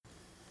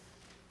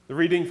The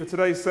reading for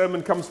today's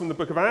sermon comes from the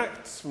book of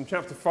Acts, from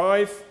chapter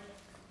 5,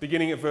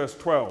 beginning at verse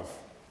 12.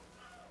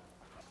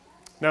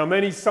 Now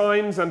many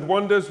signs and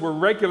wonders were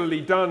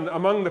regularly done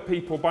among the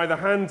people by the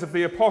hands of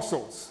the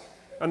apostles,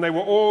 and they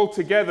were all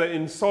together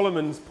in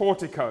Solomon's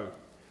portico.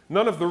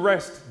 None of the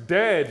rest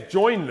dared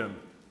join them,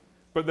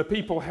 but the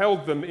people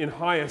held them in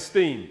high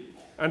esteem.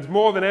 And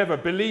more than ever,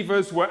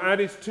 believers were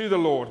added to the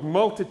Lord,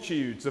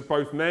 multitudes of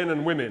both men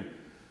and women,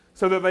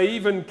 so that they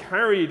even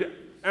carried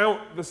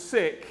out the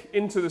sick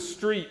into the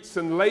streets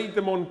and laid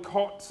them on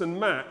cots and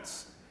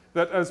mats,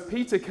 that as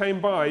Peter came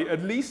by,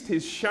 at least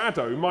his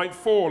shadow might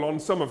fall on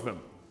some of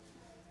them.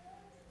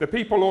 The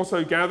people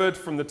also gathered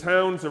from the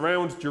towns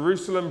around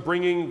Jerusalem,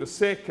 bringing the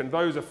sick and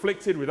those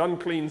afflicted with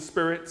unclean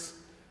spirits,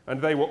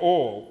 and they were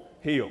all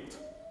healed.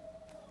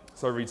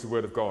 So reads the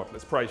word of God.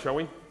 Let's pray, shall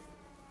we?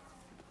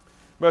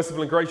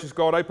 Merciful and gracious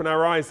God, open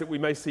our eyes that we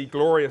may see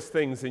glorious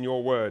things in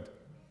your word.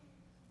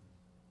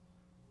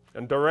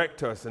 And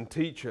direct us and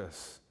teach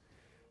us,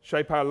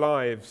 shape our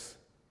lives,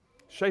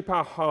 shape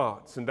our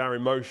hearts and our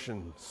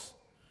emotions,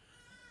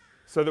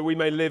 so that we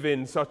may live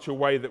in such a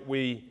way that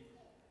we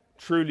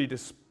truly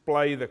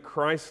display the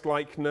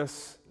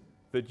Christ-likeness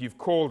that you've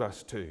called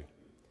us to,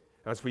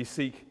 as we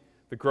seek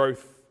the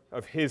growth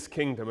of his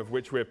kingdom, of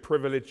which we're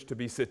privileged to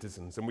be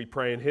citizens. And we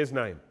pray in his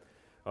name.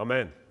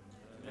 Amen.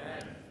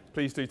 Amen.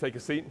 Please do take a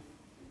seat.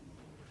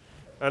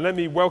 And let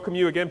me welcome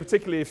you again,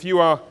 particularly if you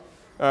are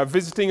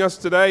visiting us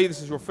today.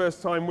 This is your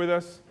first time with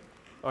us.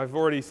 I've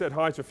already said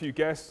hi to a few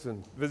guests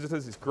and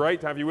visitors. It's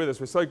great to have you with us.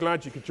 We're so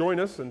glad you could join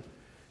us, and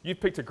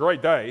you've picked a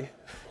great day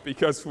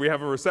because we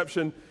have a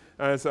reception,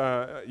 as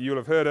you'll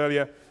have heard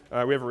earlier.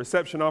 We have a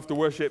reception after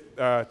worship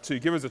to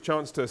give us a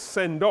chance to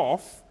send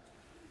off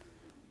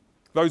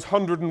those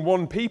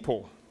 101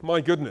 people.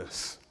 My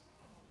goodness,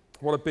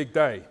 what a big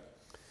day.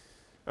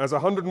 As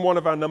 101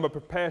 of our number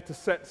prepare to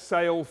set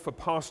sail for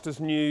Pastors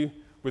New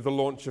with the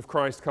launch of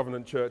Christ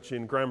Covenant Church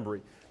in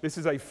Granbury. This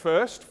is a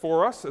first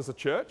for us as a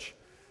church.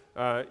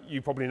 You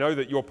probably know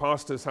that your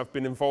pastors have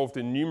been involved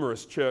in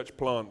numerous church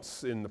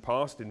plants in the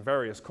past, in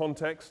various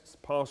contexts,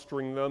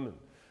 pastoring them and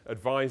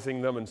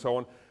advising them and so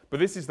on.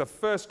 But this is the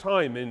first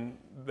time in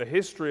the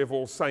history of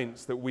All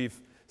Saints that we've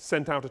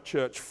sent out a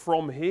church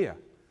from here.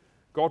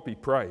 God be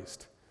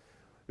praised.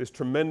 This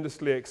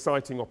tremendously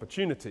exciting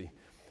opportunity.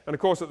 And of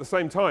course, at the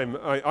same time,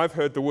 I've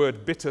heard the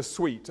word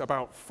bittersweet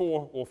about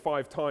 4 or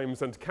 5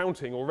 times and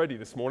counting already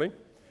this morning.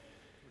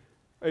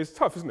 It's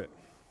tough, isn't it?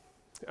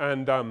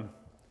 And,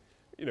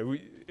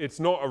 it's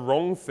not a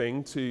wrong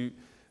thing to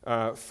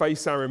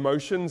face our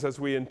emotions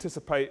as we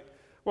anticipate.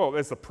 Well,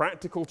 there's the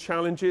practical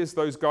challenges.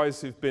 Those guys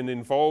who've been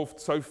involved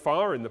so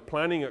far in the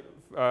planning at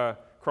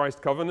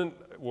Christ Covenant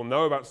will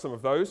know about some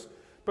of those,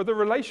 but the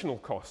relational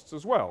costs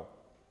as well.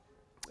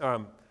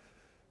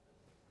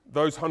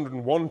 Those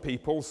 101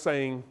 people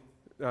saying,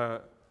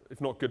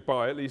 if not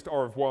goodbye, at least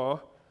au revoir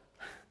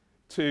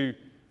to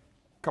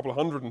a couple of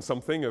hundred and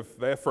something of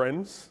their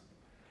friends,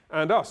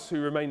 and us who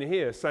remain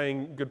here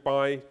saying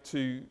goodbye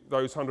to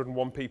those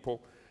 101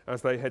 people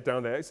as they head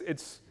down there.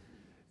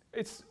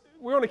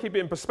 We want to keep it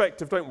in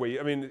perspective, don't we?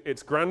 I mean,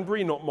 it's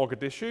Granbury, not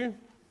Mogadishu.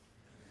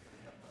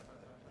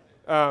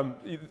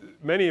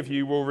 Many of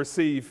you will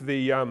receive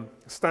the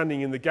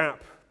Standing in the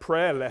Gap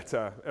prayer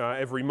letter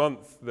every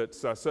month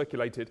that's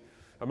circulated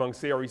among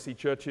CREC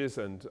churches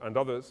and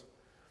others.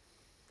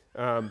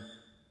 And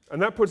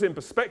that puts it in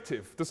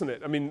perspective, doesn't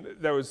it? I mean,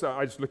 I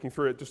was looking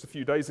through it just a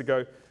few days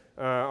ago.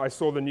 I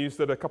saw the news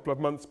that a couple of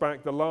months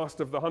back, the last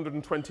of the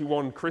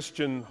 121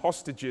 Christian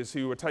hostages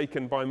who were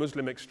taken by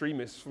Muslim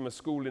extremists from a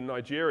school in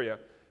Nigeria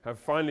have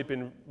finally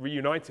been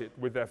reunited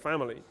with their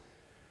family.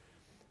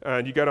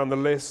 And you go down the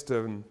list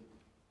of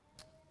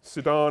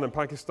Sudan and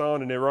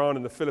Pakistan and Iran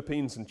and the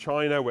Philippines and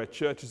China, where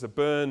churches are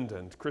burned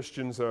and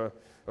Christians are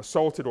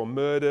assaulted or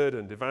murdered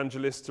and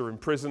evangelists are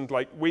imprisoned.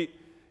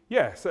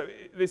 So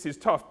this is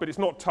tough, but it's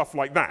not tough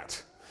like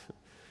that.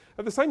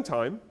 At the same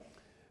time,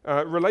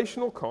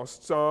 relational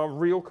costs are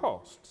real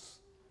costs.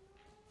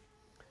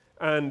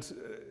 And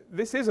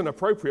this is an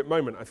appropriate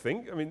moment, I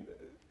think. I mean,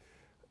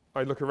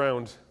 I look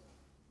around,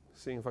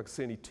 seeing if I can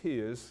see any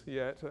tears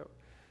yet.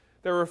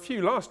 There were a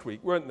few last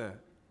week, weren't there?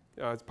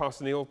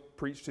 Pastor Neil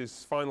preached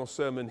his final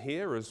sermon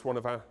here as one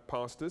of our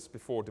pastors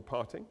before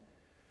departing.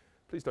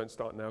 Please don't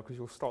start now, because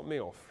you'll start me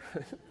off.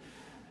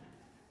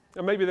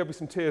 And maybe there'll be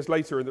some tears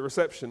later in the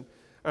reception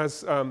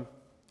as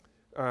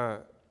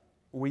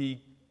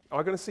we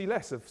are going to see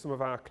less of some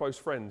of our close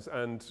friends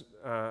and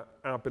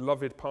our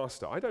beloved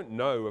pastor. I don't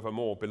know of a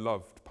more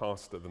beloved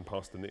pastor than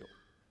Pastor Neil.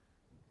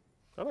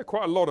 I know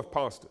quite a lot of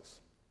pastors.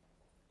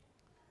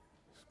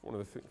 It's one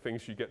of the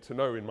things you get to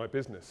know in my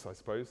business, I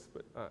suppose.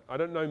 But I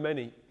don't know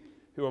many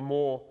who are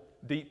more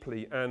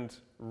deeply and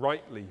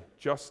rightly,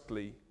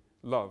 justly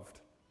loved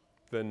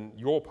than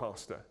your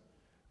pastor,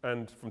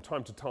 and from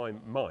time to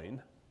time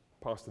mine,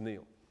 Pastor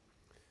Neil.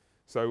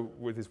 So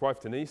with his wife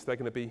Denise, they're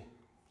going to be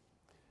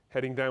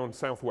heading down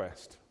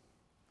southwest.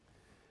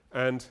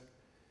 And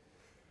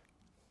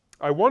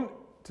I want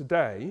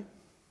today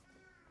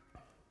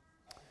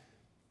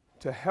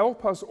to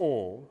help us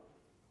all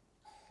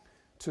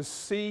to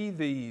see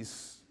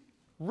these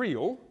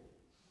real,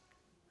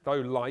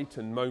 though light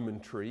and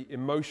momentary,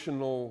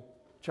 emotional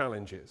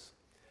challenges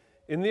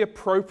in the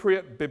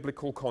appropriate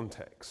biblical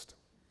context.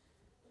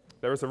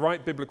 There is a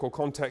right biblical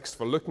context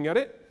for looking at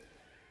it,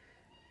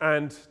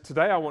 and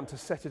today I want to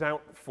set it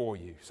out for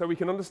you so we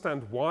can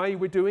understand why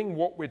we're doing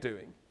what we're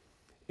doing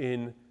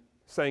in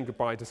saying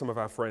goodbye to some of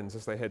our friends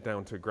as they head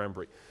down to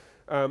Granbury.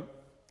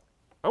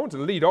 I want to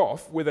lead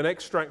off with an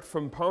extract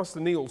from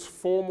Pastor Neil's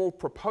formal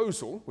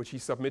proposal, which he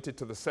submitted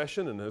to the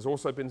session and has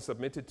also been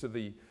submitted to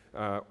the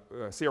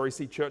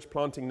CREC Church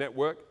Planting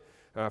Network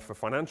for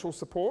financial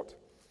support,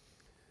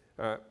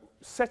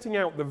 setting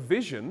out the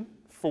vision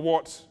for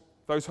what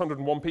those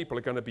 101 people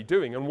are going to be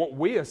doing and what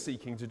we are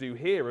seeking to do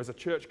here as a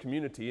church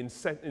community in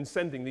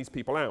sending these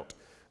people out.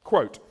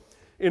 Quote,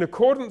 "In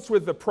accordance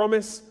with the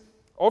promise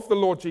of the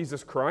Lord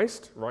Jesus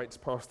Christ," writes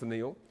Pastor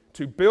Neil,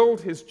 "to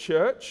build his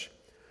church,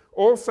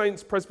 All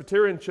Saints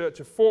Presbyterian Church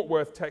of Fort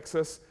Worth,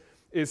 Texas,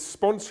 is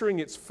sponsoring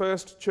its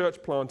first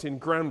church plant in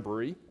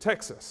Granbury,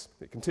 Texas."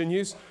 It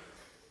continues,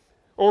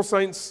 "All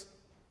Saints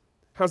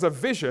has a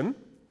vision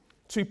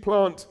to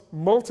plant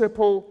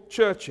multiple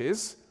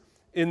churches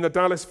in the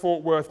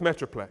Dallas-Fort Worth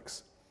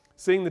Metroplex,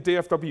 seeing the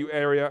DFW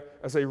area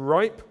as a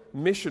ripe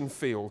mission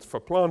field for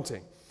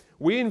planting.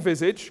 We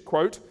envisage,"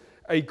 quote,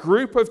 "a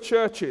group of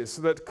churches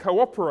that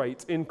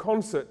cooperate in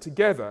concert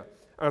together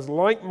as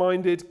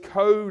like-minded,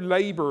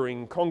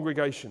 co-laboring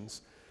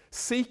congregations,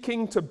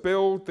 seeking to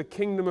build the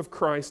kingdom of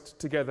Christ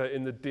together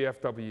in the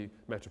DFW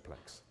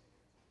Metroplex."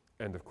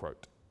 End of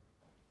quote.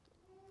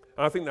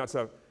 And I think that's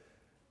a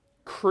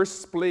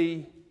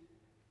crisply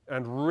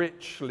and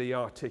richly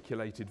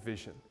articulated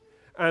vision.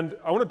 And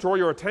I want to draw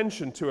your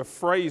attention to a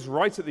phrase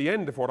right at the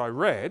end of what I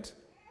read,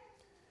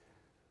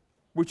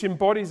 which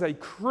embodies a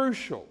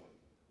crucial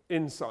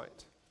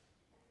insight.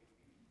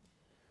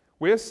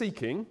 We're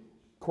seeking,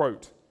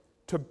 quote,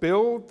 "to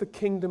build the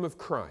kingdom of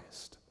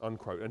Christ,"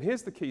 unquote. And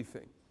here's the key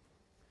thing.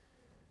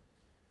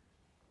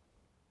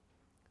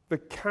 The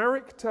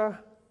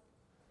character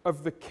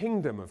of the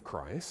kingdom of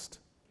Christ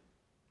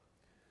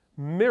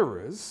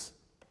mirrors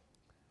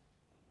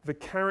the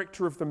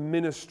character of the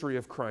ministry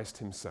of Christ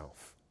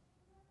himself.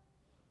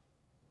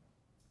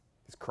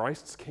 It's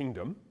Christ's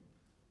kingdom,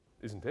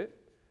 isn't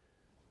it?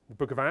 The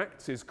book of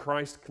Acts is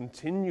Christ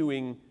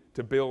continuing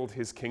to build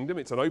his kingdom.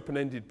 It's an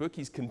open-ended book.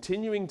 He's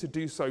continuing to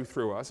do so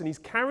through us, and he's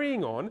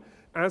carrying on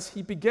as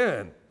he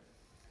began.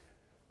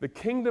 The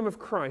kingdom of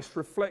Christ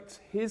reflects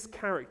his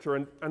character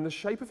and the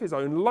shape of his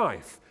own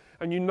life.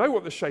 And you know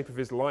what the shape of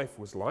his life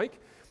was like.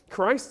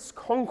 Christ's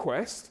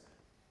conquest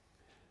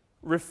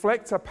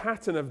reflects a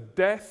pattern of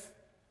death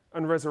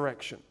and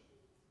resurrection.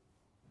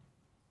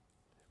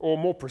 Or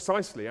more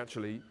precisely,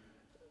 actually,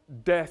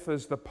 death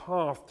as the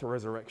path to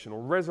resurrection, or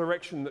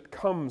resurrection that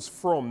comes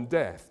from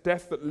death,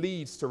 death that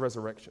leads to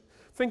resurrection.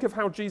 Think of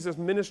how Jesus'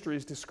 ministry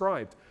is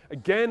described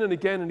again and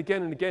again and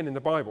again and again in the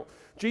Bible.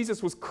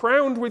 Jesus was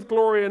crowned with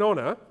glory and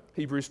honor,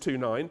 Hebrews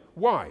 2:9.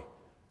 Why?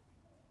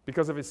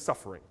 Because of his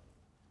suffering.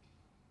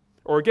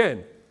 Or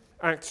again,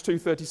 Acts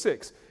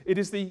 2:36. It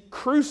is the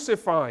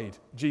crucified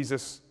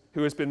Jesus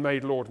who has been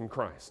made Lord and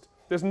Christ.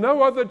 There's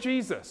no other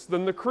Jesus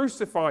than the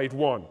crucified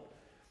one,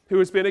 who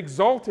has been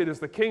exalted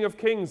as the King of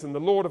Kings and the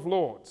Lord of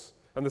Lords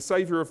and the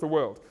Savior of the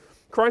world.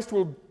 Christ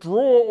will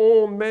draw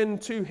all men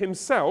to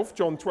himself,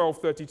 John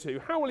 12:32.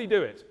 How will he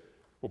do it?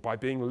 Well, by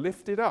being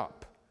lifted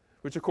up,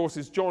 which of course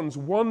is John's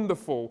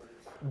wonderful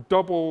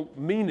double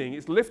meaning.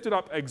 It's lifted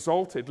up,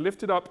 exalted,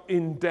 lifted up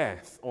in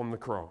death on the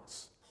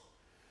cross.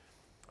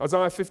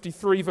 Isaiah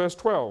 53 verse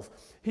 12.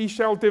 "He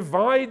shall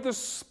divide the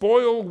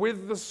spoil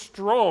with the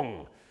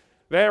strong,"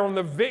 there on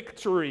the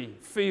victory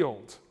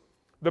field.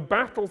 The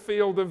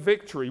battlefield of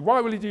victory. Why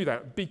will he do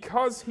that?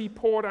 Because he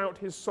poured out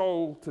his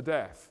soul to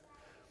death.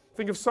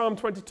 Think of Psalm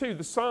 22,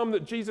 the psalm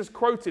that Jesus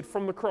quoted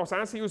from the cross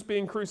as he was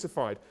being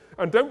crucified.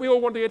 And don't we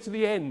all want to get to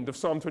the end of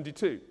Psalm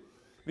 22?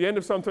 The end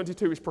of Psalm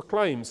 22, which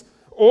proclaims,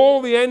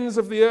 "All the ends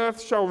of the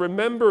earth shall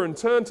remember and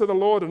turn to the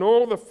Lord, and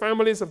all the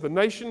families of the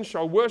nations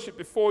shall worship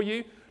before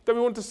you." Don't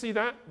we want to see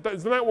that?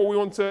 Isn't that what we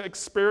want to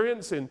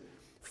experience in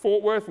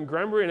Fort Worth and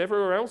Granbury and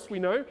everywhere else we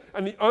know?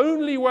 And the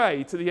only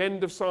way to the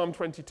end of Psalm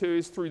 22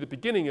 is through the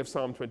beginning of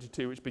Psalm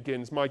 22, which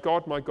begins, my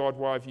God,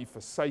 why have you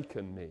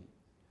forsaken me?"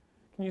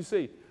 Can you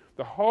see?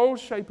 The whole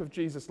shape of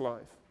Jesus'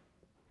 life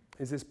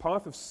is this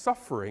path of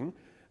suffering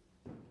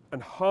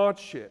and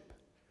hardship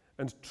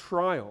and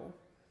trial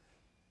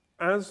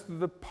as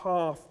the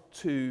path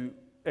to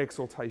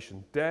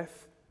exaltation,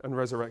 death and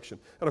resurrection.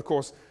 And of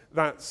course,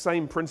 that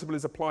same principle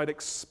is applied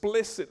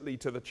explicitly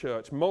to the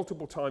church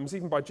multiple times,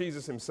 even by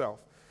Jesus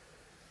himself.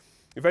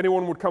 "If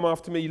anyone would come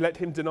after me, let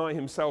him deny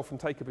himself and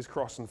take up his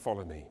cross and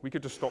follow me." We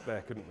could just stop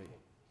there, couldn't we?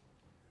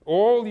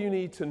 All you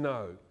need to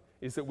know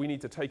is that we need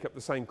to take up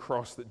the same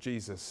cross that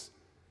Jesus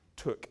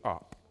took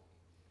up.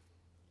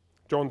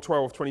 John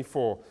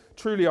 12:24.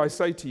 "Truly I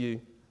say to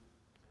you,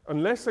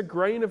 unless a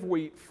grain of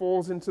wheat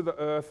falls into the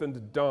earth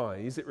and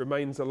dies, it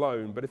remains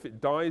alone. But if it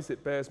dies,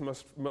 it bears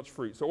much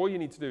fruit." So all you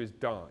need to do is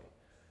die.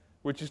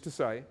 Which is to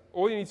say,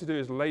 all you need to do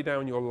is lay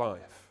down your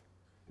life.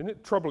 Isn't it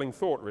a troubling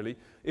thought, really?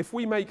 If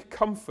we make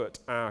comfort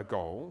our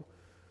goal,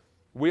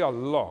 we are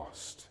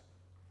lost.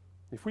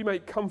 If we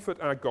make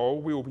comfort our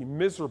goal, we will be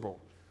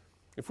miserable.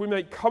 If we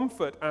make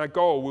comfort our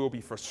goal, we will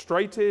be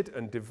frustrated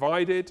and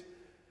divided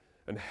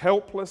and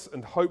helpless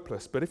and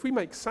hopeless. But if we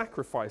make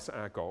sacrifice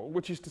our goal,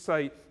 which is to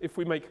say, if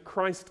we make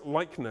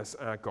Christ-likeness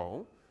our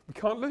goal, we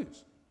can't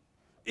lose.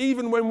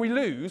 Even when we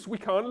lose, we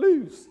can't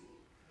lose.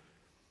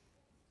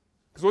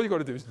 Because all you've got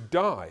to do is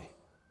die.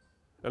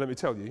 And let me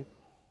tell you,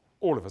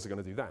 all of us are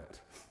going to do that.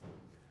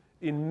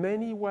 In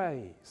many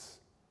ways,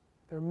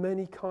 there are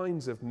many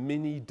kinds of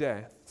mini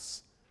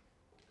deaths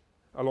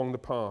along the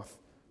path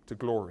to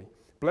glory.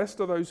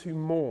 Blessed are those who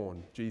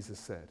mourn, Jesus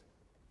said,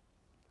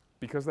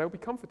 because they'll be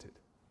comforted.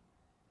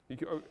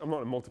 I'm not going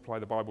to multiply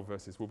the Bible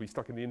verses. We'll be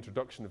stuck in the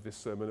introduction of this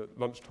sermon at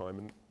lunchtime,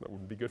 and that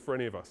wouldn't be good for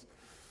any of us.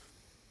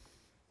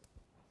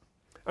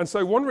 And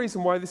so one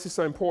reason why this is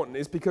so important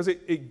is because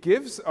it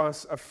gives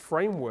us a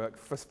framework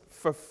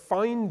for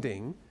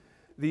finding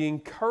the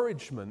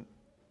encouragement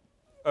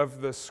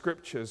of the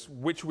Scriptures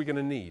which we're going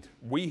to need.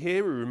 We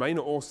here, we remain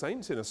at All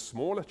Saints in a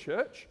smaller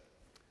church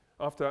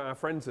after our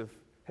friends have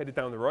headed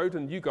down the road,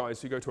 and you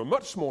guys who go to a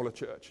much smaller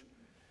church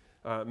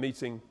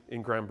meeting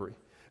in Granbury.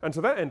 And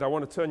to that end, I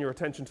want to turn your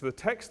attention to the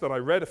text that I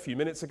read a few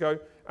minutes ago,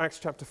 Acts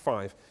chapter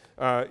 5.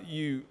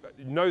 You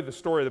know the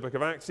story of the book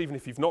of Acts, even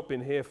if you've not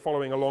been here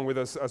following along with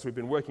us as we've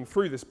been working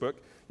through this book.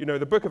 You know,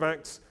 the book of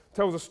Acts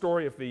tells a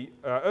story of the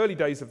early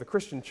days of the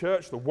Christian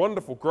church, the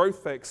wonderful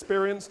growth they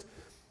experienced.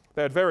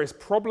 They had various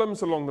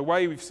problems along the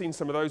way. We've seen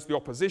some of those, the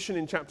opposition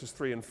in chapters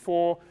 3 and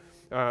 4.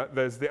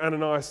 There's the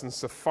Ananias and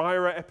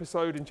Sapphira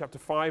episode in chapter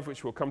 5,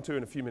 which we'll come to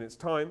in a few minutes'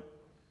 time.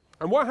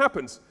 And what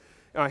happens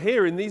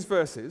here in these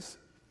verses,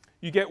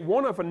 you get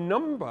one of a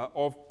number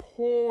of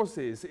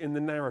pauses in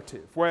the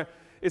narrative where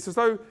it's as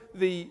though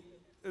the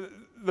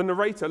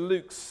narrator,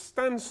 Luke,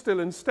 stands still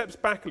and steps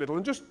back a little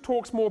and just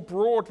talks more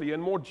broadly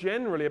and more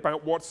generally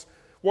about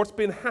what's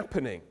been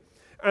happening.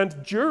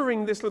 And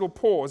during this little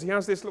pause, he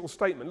has this little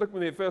statement. Look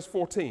with me at verse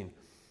 14.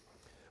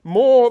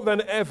 More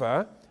than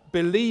ever,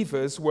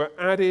 believers were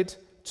added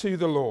to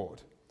the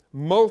Lord,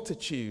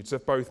 multitudes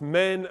of both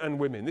men and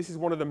women. This is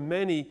one of the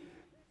many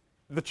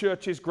 "the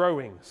church is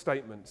growing"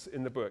 statements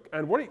in the book.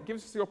 And what it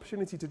gives us the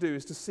opportunity to do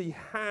is to see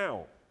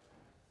how.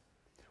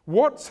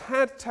 What's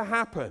had to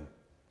happen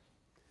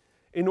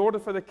in order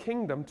for the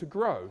kingdom to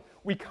grow?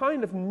 We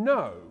kind of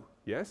know,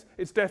 yes,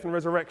 it's death and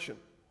resurrection.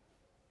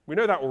 We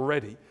know that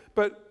already.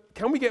 But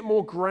can we get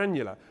more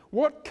granular?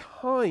 What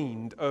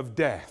kind of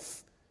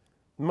death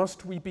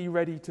must we be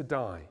ready to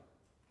die?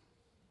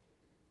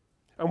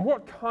 And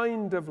what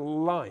kind of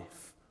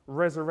life,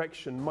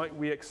 resurrection, might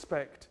we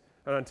expect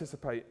and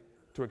anticipate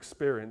to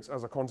experience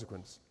as a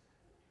consequence?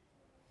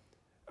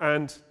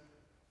 And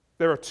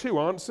there are two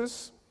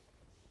answers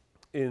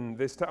in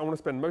this. I want to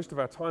spend most of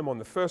our time on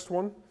the first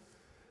one.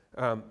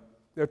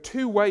 There are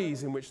two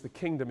ways in which the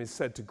kingdom is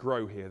said to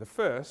grow here. The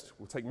first,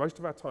 we'll take most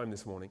of our time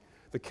this morning,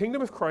 the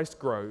kingdom of Christ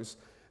grows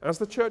as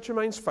the church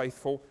remains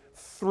faithful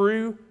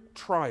through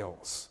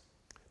trials.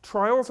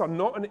 Trials are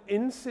not an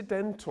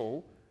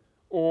incidental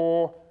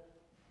or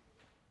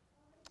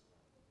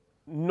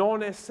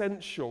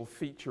non-essential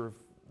feature of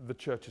the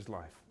church's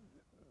life.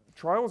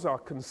 Trials are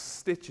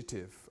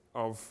constitutive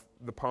of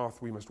the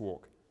path we must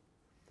walk.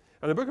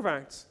 And the book of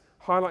Acts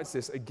highlights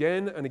this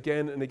again and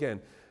again and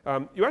again.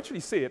 You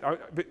actually see it.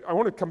 I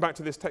want to come back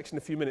to this text in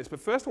a few minutes, but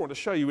first I want to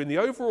show you in the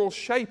overall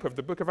shape of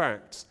the book of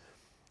Acts.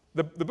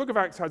 The book of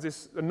Acts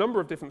has a number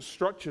of different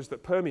structures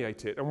that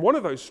permeate it, and one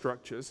of those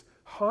structures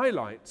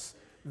highlights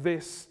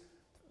this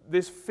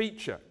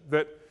feature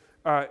that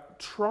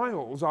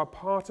trials are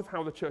part of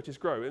how the churches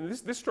grow. And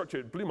this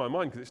structure blew my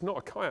mind because it's not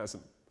a chiasm.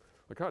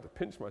 Like, I had to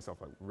pinch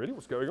myself, like, really,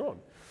 what's going on?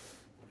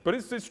 But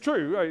it's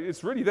true,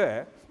 it's really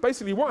there.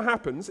 Basically, what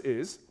happens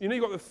is,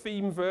 you've got the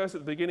theme verse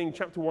at the beginning,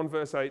 chapter 1,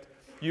 verse 8,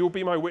 "You will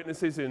be my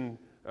witnesses in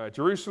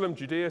Jerusalem,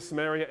 Judea,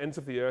 Samaria, ends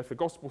of the earth." The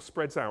gospel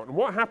spreads out. And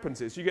what happens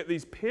is, you get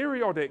these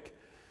periodic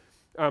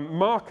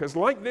markers,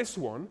 like this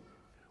one,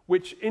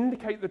 which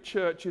indicate the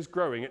church is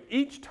growing. And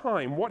each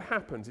time, what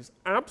happens is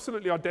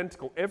absolutely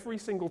identical every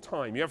single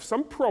time. You have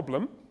some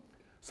problem,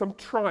 some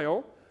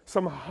trial,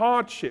 some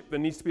hardship that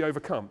needs to be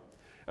overcome.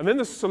 And then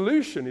the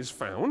solution is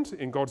found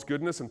in God's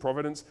goodness and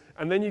providence,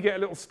 and then you get a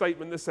little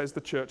statement that says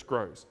the church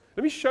grows.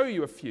 Let me show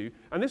you a few,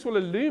 and this will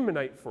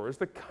illuminate for us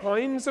the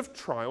kinds of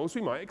trials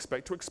we might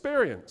expect to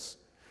experience.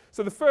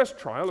 So the first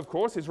trial, of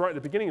course, is right at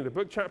the beginning of the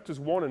book, chapters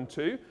 1 and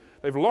 2.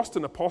 They've lost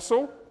an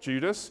apostle,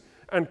 Judas,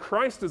 and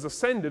Christ has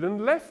ascended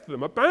and left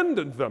them,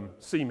 abandoned them,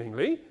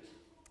 seemingly,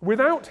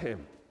 without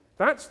him.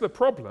 That's the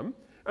problem.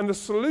 And the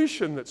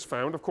solution that's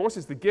found, of course,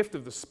 is the gift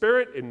of the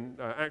Spirit in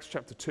Acts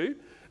chapter 2.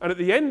 And at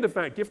the end of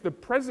that gift, the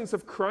presence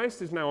of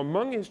Christ is now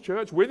among his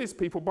church, with his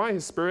people, by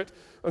his Spirit.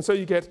 And so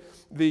you get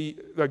the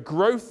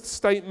growth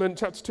statement,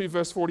 chapter 2,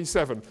 verse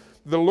 47.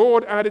 "The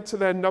Lord added to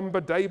their number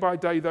day by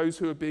day those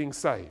who are being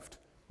saved."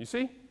 You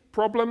see?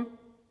 Problem,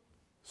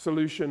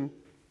 solution,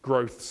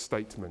 growth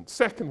statement.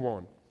 Second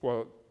one,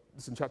 well,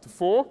 it's in chapter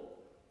 4.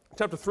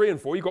 Chapter 3 and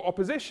 4, you've got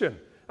opposition.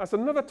 That's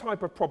another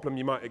type of problem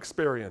you might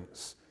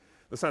experience.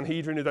 The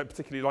Sanhedrin, who don't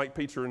particularly like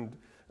Peter and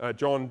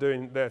John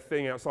doing their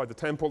thing outside the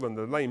temple, and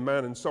the lame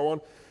man and so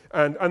on.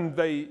 And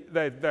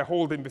they're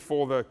hauled in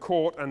before the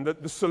court, and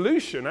the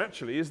solution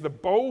actually is the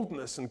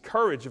boldness and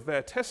courage of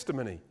their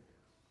testimony,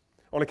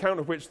 on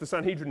account of which the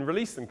Sanhedrin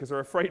release them because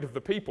they're afraid of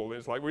the people.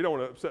 It's like, we don't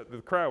want to upset the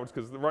crowds,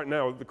 because right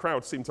now the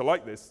crowds seem to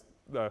like this,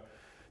 the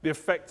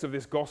effects of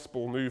this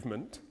gospel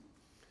movement.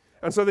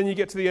 And so then you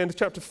get to the end of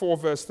chapter 4,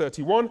 verse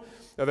 31.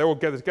 They all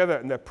gathered together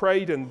and they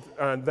prayed, and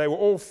they were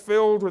all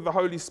filled with the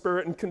Holy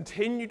Spirit and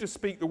continued to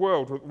speak the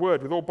word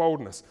with all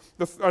boldness.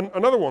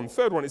 Another one,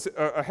 third one, is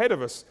ahead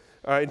of us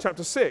in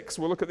chapter 6.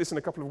 We'll look at this in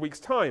a couple of weeks'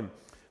 time.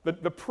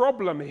 The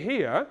problem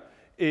here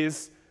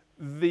is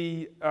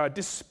the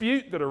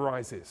dispute that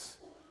arises,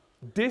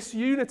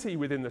 disunity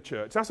within the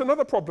church. That's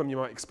another problem you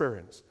might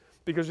experience,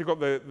 because you've got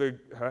the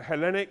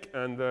Hellenic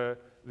and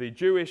the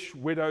Jewish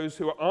widows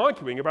who are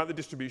arguing about the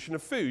distribution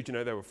of food. You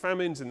know, there were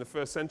famines in the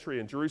first century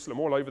in Jerusalem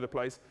all over the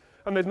place,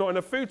 and there's not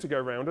enough food to go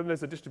around, and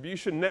there's a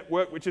distribution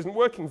network which isn't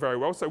working very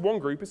well, so one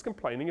group is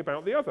complaining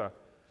about the other.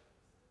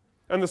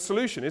 And the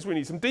solution is we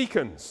need some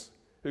deacons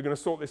who are going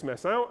to sort this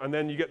mess out, and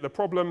then you get the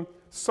problem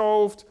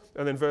solved.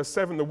 And then verse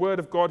 7, the word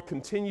of God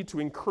continued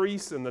to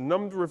increase, and the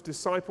number of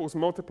disciples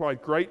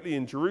multiplied greatly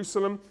in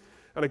Jerusalem,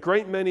 and a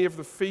great many of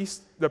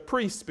the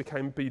priests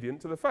became obedient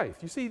to the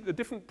faith. You see the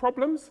different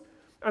problems?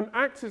 And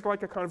Acts is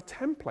like a kind of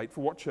template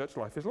for what church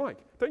life is like.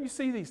 Don't you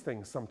see these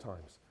things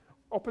sometimes?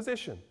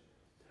 Opposition,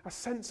 a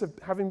sense of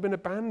having been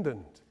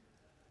abandoned,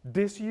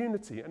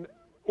 disunity, and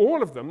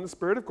all of them the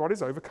Spirit of God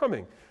is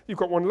overcoming. You've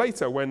got one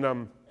later when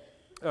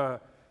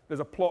there's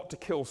a plot to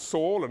kill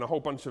Saul, and a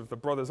whole bunch of the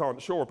brothers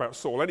aren't sure about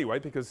Saul anyway,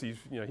 because he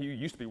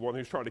used to be one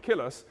who's trying to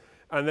kill us.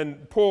 And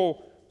then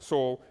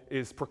Saul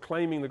is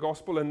proclaiming the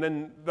gospel, and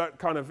then that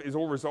kind of is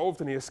all resolved,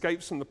 and he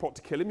escapes from the plot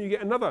to kill him. You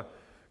get another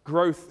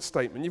growth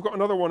statement. You've got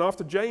another one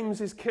after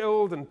James is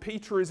killed and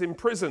Peter is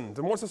imprisoned.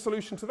 And what's the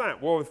solution to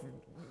that? Well, if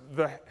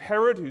the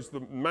Herod, who's the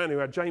man who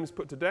had James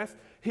put to death,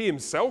 he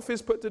himself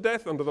is put to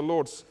death under the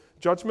Lord's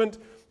judgment.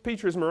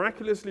 Peter is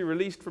miraculously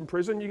released from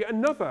prison. You get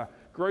another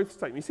growth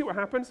statement. You see what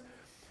happens?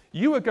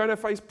 You are going to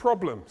face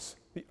problems.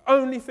 The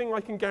only thing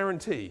I can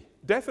guarantee,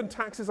 death and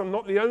taxes are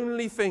not the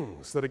only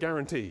things that are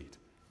guaranteed.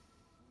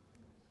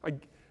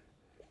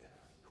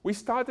 We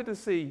started to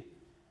see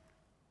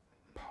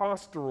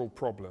pastoral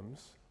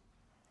problems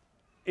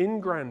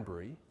in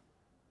Granbury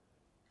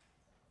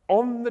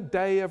on the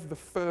day of the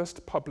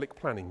first public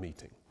planning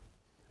meeting.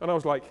 And I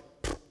was like,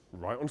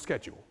 right on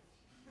schedule.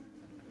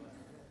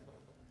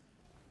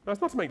 Now,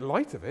 it's not to make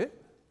light of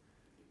it.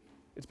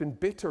 It's been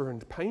bitter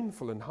and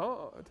painful and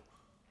hard.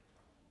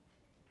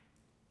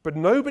 But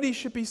nobody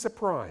should be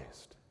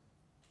surprised,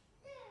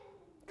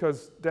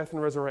 because death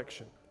and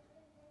resurrection.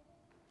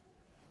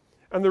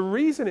 And the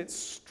reason it's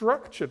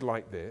structured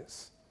like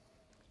this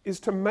is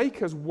to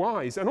make us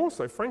wise, and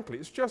also, frankly,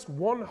 it's just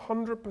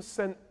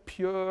 100%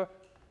 pure,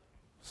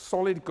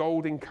 solid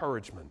gold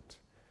encouragement.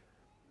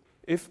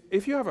 If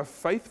you have a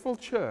faithful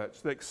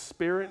church that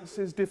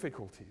experiences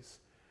difficulties,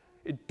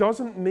 it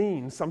doesn't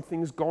mean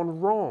something's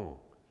gone wrong.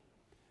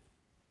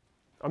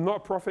 I'm not a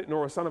prophet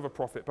nor a son of a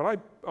prophet,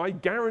 but I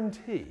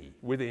guarantee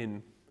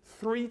within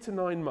 3 to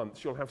 9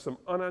 months you'll have some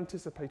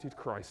unanticipated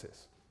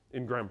crisis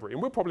in Granbury,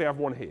 and we'll probably have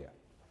one here.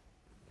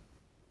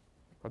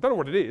 I don't know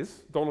what it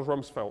is. Donald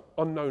Rumsfeld,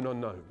 unknown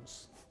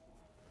unknowns.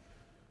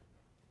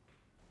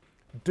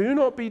 Do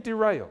not be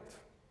derailed.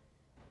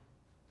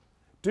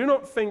 Do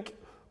not think,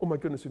 oh my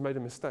goodness, we've made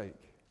a mistake.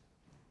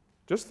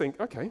 Just think,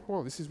 okay,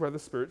 well, this is where the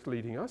Spirit's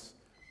leading us.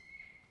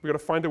 We've got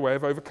to find a way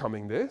of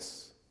overcoming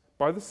this.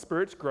 By the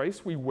Spirit's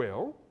grace, we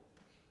will,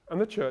 and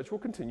the church will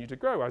continue to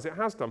grow, as it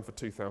has done for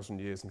 2,000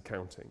 years and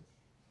counting.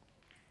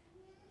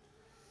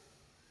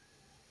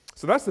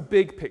 So that's the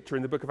big picture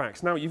in the book of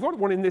Acts. Now, you've got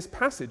one in this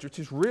passage which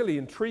is really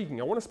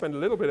intriguing. I want to spend a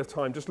little bit of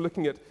time just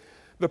looking at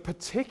the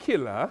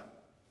particular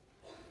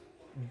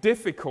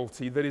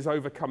difficulty that is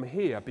overcome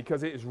here,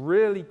 because it is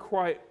really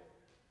quite,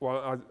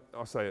 well,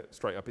 I'll say it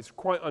straight up, it's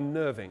quite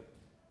unnerving.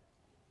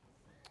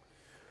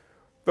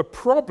 The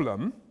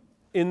problem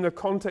in the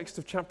context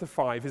of chapter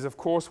 5 is, of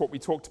course, what we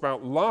talked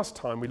about last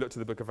time we looked at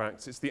the book of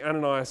Acts. It's the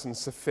Ananias and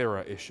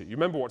Sapphira issue. You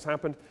remember what's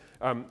happened?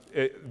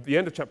 At the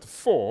end of chapter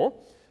 4,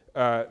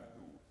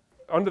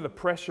 under the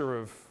pressure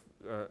of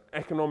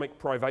economic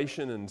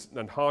privation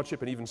and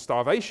hardship and even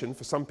starvation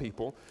for some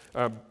people,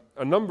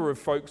 a number of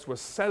folks were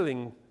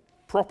selling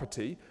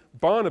property.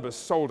 Barnabas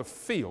sold a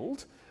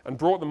field and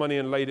brought the money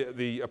and laid it at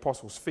the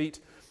apostles'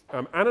 feet.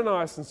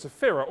 Ananias and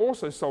Sapphira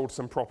also sold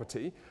some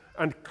property,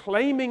 and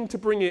claiming to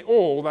bring it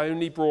all, they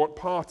only brought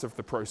part of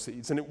the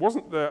proceeds. And it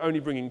wasn't the only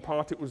bringing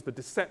part, it was the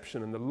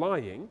deception and the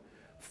lying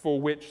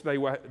for which they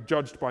were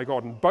judged by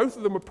God. And both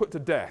of them were put to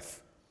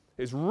death.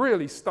 It's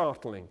really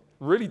startling,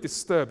 really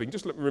disturbing.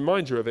 Just let me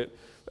remind you of it.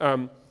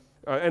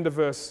 End of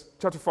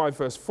chapter 5,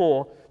 verse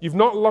 4. You've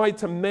not lied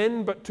to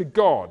men, but to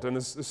God. And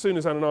as soon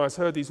as Ananias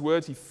heard these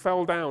words, he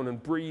fell down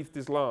and breathed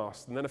his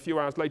last. And then a few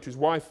hours later, his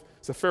wife,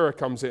 Sapphira,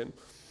 comes in.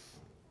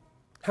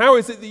 How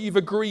is it that you've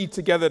agreed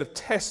together to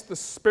test the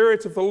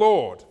Spirit of the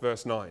Lord?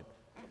 Verse 9.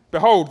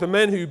 Behold, the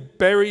men who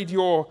buried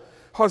your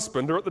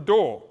husband are at the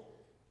door.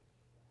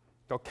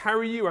 They'll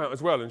carry you out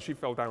as well. And she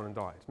fell down and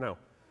died. Now,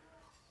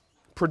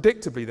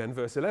 predictably then,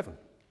 verse 11.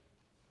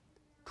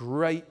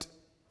 Great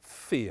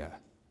fear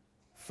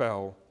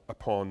fell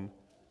upon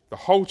the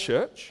whole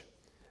church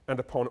and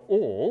upon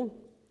all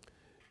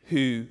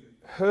who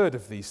heard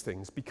of these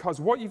things, because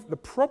the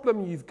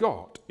problem you've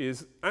got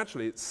is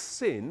actually it's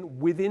sin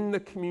within the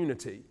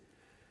community.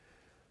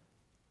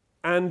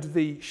 And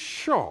the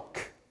shock,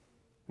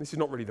 this is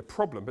not really the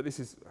problem, but this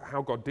is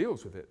how God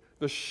deals with it,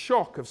 the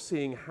shock of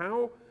seeing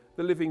how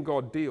the living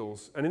God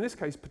deals, and in this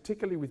case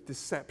particularly with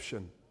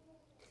deception.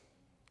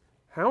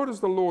 How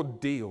does the Lord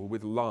deal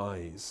with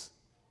lies,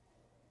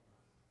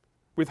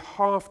 with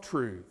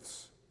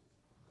half-truths,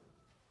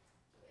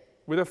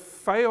 with a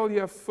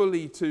failure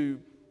fully to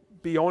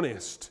be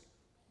honest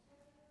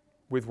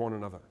with one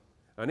another?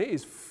 And it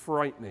is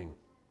frightening.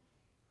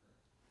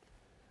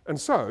 And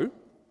so,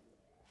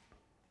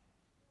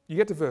 you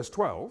get to verse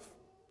 12,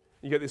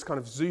 you get this kind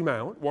of zoom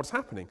out. What's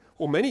happening?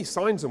 Well, many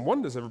signs and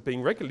wonders are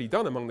being regularly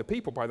done among the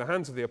people by the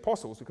hands of the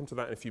apostles. We'll come to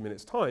that in a few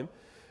minutes' time.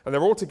 And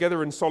they're all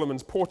together in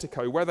Solomon's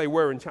portico, where they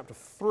were in chapter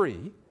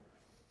 3.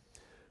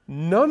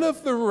 None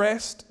of the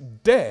rest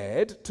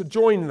dared to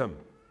join them.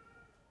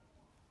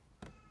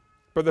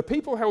 But the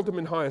people held them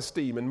in high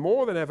esteem, and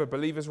more than ever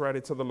believers were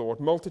added to the Lord,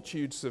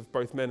 multitudes of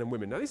both men and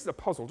women. Now this is a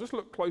puzzle. Just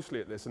look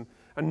closely at this and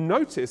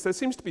notice there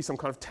seems to be some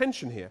kind of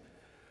tension here.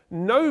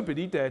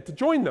 Nobody dared to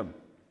join them.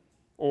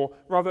 Or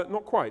rather,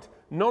 not quite.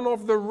 None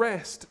of the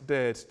rest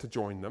dared to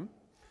join them.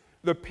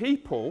 The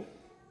people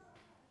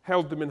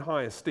held them in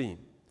high esteem.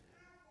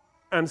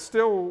 And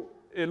still,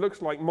 it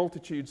looks like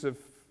multitudes of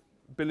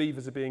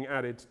believers are being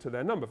added to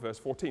their number, verse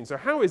 14. So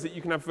how is it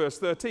you can have verse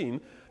 13,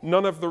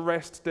 none of the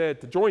rest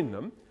dared to join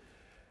them,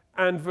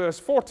 and verse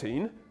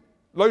 14,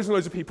 loads and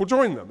loads of people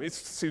join them? It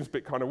seems a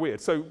bit kind of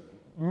weird. So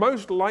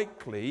most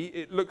likely,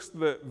 it looks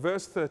that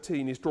verse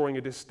 13 is drawing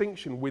a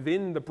distinction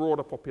within the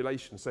broader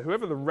population. So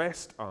whoever the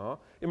rest are,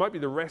 it might be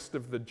the rest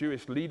of the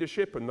Jewish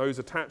leadership and those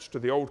attached to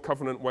the old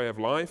covenant way of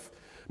life.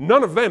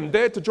 None of them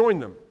dared to join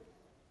them.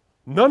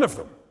 None of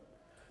them.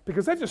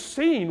 Because they've just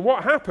seen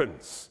what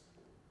happens.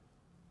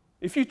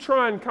 If you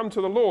try and come to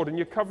the Lord and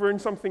you're covering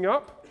something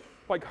up,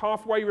 like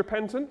halfway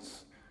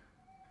repentance,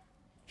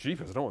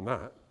 jeepers, I don't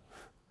want that.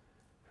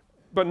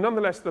 But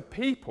nonetheless, the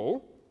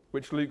people,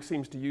 which Luke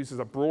seems to use as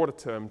a broader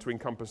term to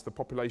encompass the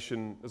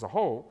population as a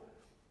whole,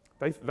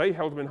 they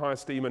held them in high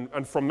esteem,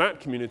 and from that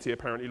community,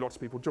 apparently, lots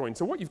of people joined.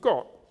 So what you've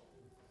got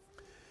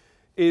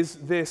is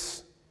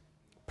this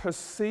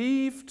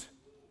perceived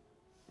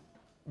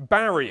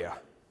barrier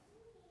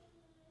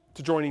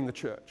to joining the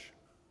church.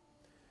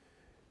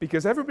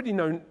 Because everybody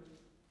now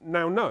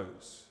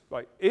knows,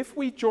 like, if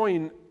we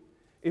join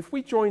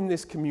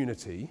this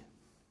community,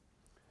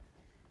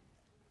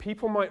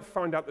 people might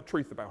find out the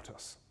truth about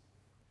us.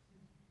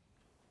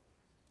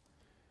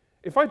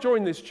 If I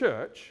join this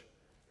church,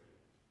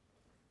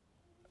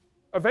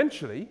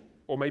 eventually,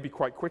 or maybe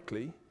quite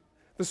quickly,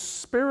 the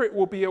Spirit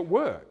will be at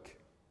work.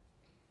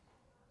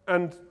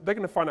 And they're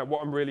going to find out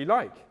what I'm really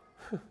like.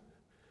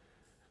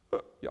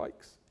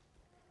 Yikes.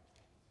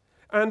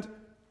 And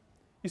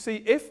you see,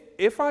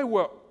 if I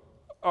were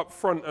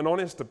upfront and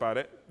honest about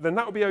it, then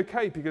that would be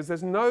okay, because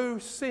there's no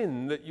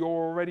sin that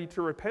you're ready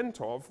to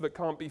repent of that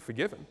can't be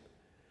forgiven.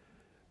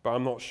 But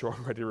I'm not sure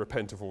I'm ready to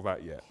repent of all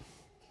that yet.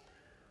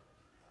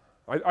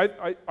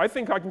 I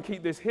think I can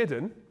keep this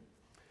hidden.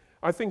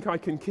 I think I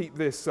can keep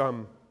this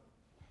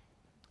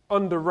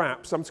under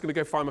wraps. I'm just going to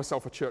go find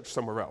myself a church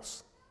somewhere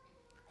else.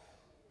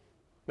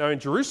 Now in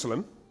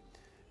Jerusalem,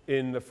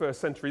 in the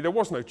first century, there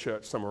was no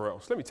church somewhere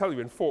else. Let me tell you,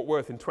 in Fort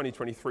Worth in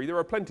 2023, there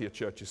are plenty of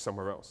churches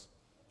somewhere else.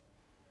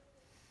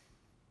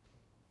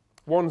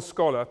 One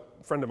scholar,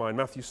 a friend of mine,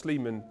 Matthew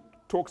Sleeman,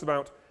 talks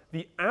about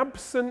the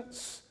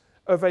absence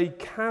of a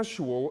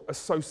casual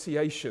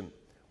association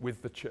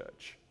with the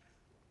church.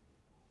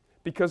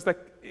 Because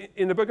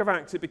in the book of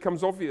Acts, it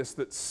becomes obvious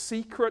that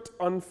secret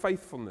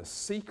unfaithfulness,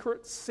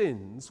 secret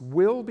sins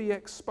will be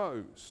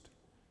exposed.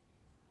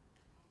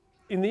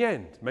 In the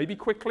end, maybe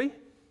quickly,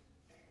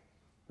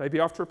 maybe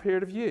after a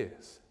period of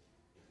years.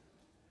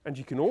 And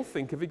you can all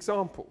think of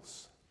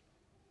examples.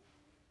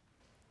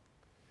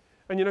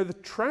 And you know, the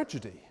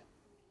tragedy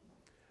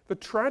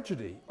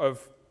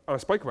of, I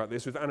spoke about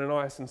this with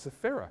Ananias and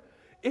Sapphira,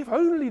 if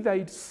only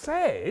they'd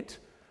said,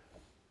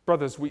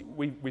 brothers,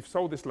 we've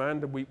sold this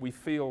land and we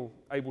feel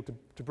able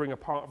to bring a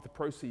part of the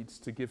proceeds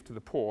to give to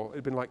the poor.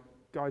 It'd been like,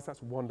 guys,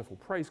 that's wonderful,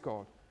 praise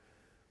God.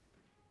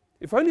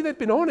 If only they'd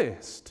been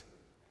honest.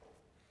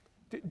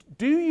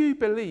 Do you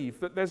believe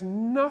that there's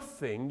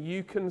nothing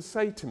you can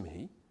say to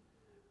me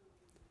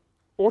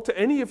or to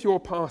any of your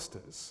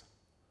pastors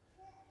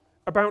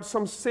about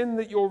some sin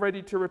that you're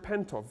ready to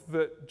repent of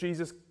that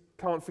Jesus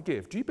can't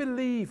forgive? Do you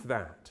believe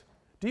that?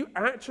 Do you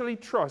actually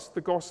trust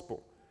the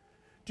gospel?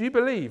 Do you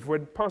believe,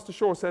 when Pastor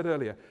Shaw said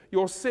earlier,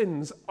 your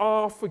sins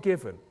are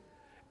forgiven?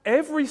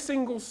 Every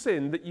single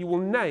sin that you will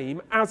name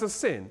as a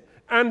sin,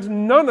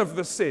 and none of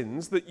the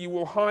sins that you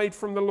will hide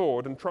from the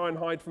Lord and try and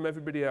hide from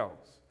everybody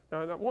else.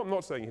 Now, what I'm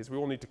not saying is we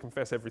all need to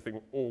confess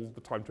everything all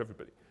the time to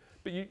everybody.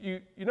 But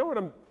you know what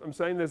I'm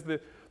saying? There's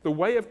the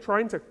way of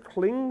trying to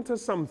cling to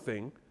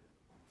something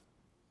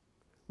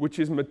which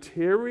is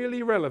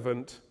materially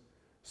relevant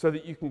so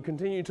that you can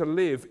continue to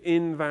live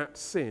in that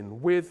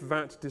sin, with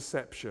that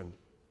deception.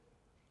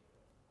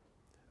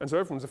 And so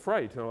everyone's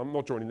afraid. No, I'm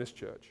not joining this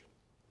church.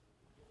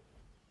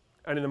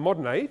 And in the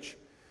modern age,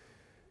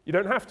 you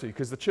don't have to,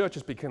 because the church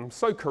has become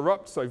so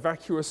corrupt, so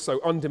vacuous,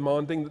 so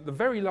undemanding that the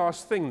very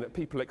last thing that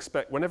people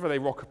expect whenever they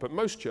rock up at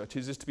most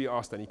churches is to be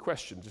asked any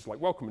questions. Just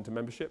like, welcome into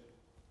membership.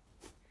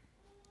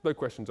 No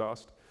questions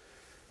asked.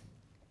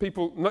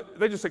 People,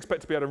 they just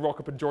expect to be able to rock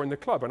up and join the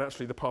club, and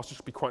actually the pastor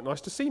should be quite nice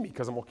to see me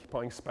because I'm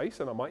occupying space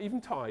and I might even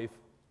tithe.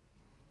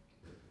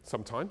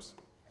 Sometimes.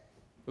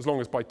 As long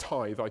as by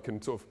tithe I can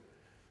sort of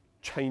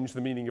change the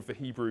meaning of the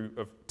Hebrew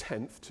of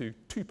tenth to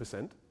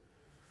 2%.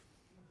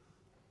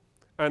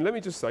 And let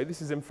me just say,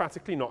 this is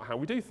emphatically not how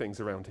we do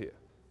things around here.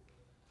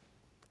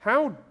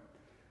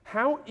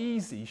 How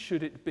easy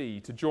should it be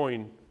to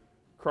join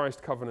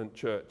Christ Covenant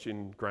Church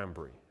in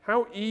Granbury?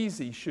 How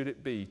easy should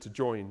it be to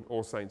join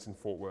All Saints in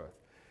Fort Worth?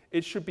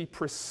 It should be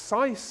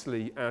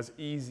precisely as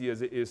easy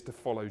as it is to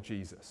follow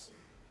Jesus,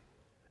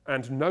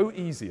 and no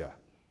easier.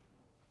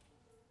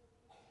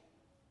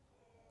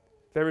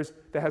 There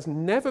has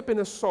never been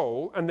a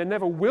soul, and there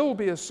never will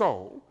be a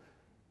soul,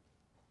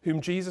 whom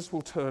Jesus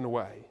will turn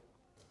away,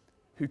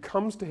 who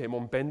comes to him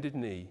on bended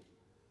knee,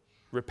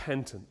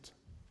 repentant,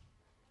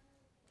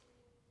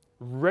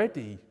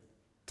 ready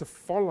to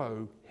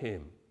follow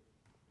him.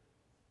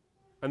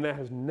 And there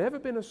has never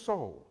been a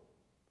soul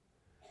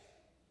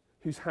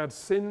who's had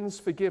sins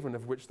forgiven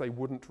of which they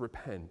wouldn't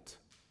repent.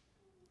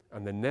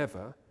 And there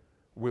never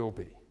will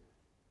be.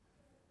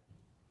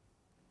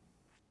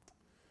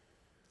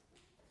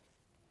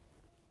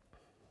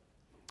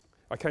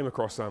 I came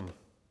across a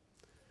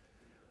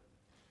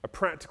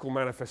practical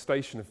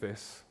manifestation of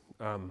this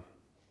a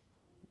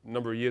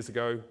number of years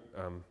ago,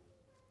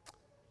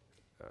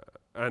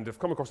 and have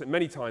come across it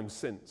many times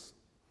since.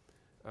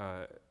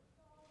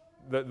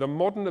 The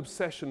modern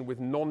obsession with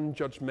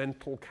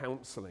non-judgmental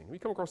counselling. Have you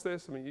come across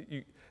this? I mean,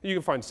 you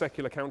can find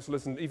secular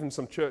counsellors and even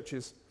some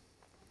churches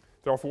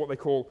that offer what they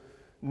call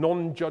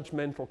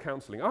non-judgmental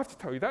counselling. I have to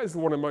tell you, that is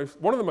one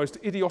of the most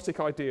idiotic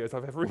ideas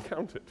I've ever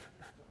encountered.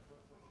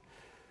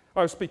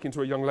 I was speaking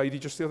to a young lady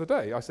just the other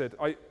day. I said,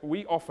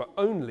 we offer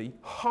only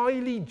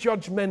highly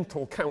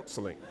judgmental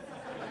counselling.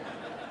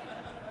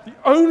 The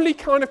only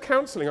kind of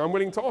counselling I'm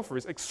willing to offer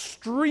is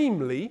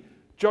extremely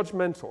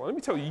judgmental. Let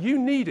me tell you, you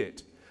need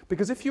it.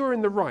 Because if you're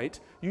in the right,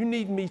 you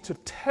need me to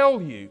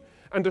tell you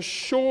and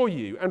assure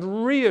you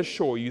and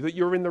reassure you that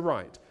you're in the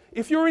right.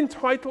 If you're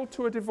entitled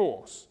to a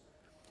divorce,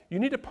 you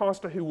need a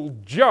pastor who will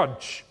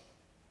judge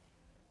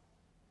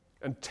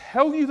and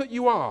tell you that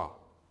you are.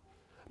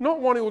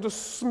 Not one who will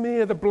just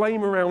smear the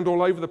blame around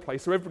all over the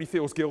place so everybody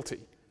feels guilty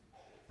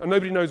and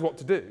nobody knows what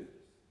to do.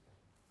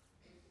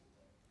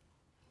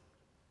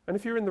 And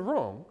if you're in the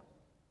wrong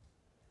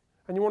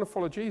and you want to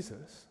follow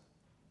Jesus,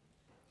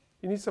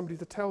 you need somebody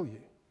to tell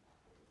you.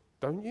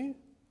 Don't you?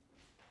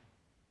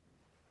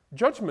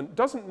 Judgment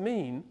doesn't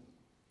mean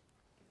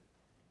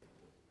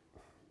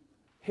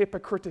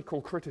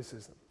hypocritical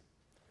criticism.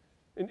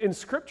 In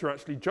Scripture,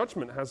 actually,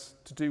 judgment has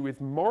to do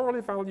with moral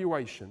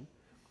evaluation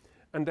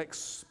and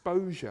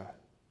exposure,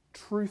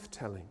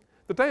 truth-telling.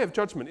 The day of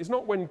judgment is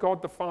not when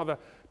God the Father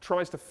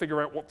tries to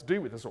figure out what to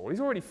do with us all. He's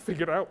already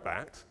figured out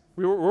that.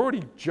 We're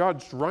already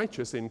judged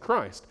righteous in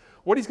Christ.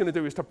 What he's going to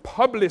do is to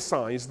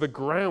publicize the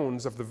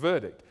grounds of the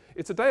verdict.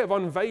 It's a day of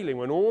unveiling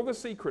when all the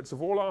secrets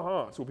of all our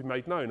hearts will be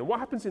made known. And what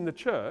happens in the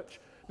church,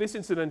 this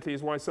incidentally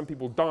is why some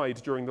people died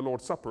during the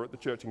Lord's Supper at the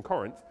church in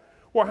Corinth.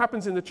 What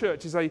happens in the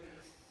church is a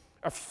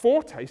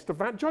foretaste of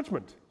that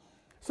judgment.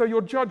 So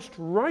you're judged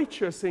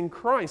righteous in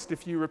Christ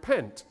if you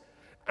repent.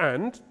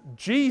 And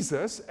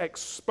Jesus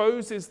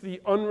exposes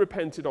the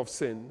unrepented of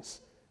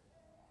sins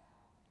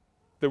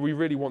that we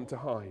really want to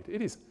hide.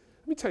 It is,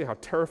 let me tell you how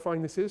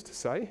terrifying this is to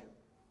say.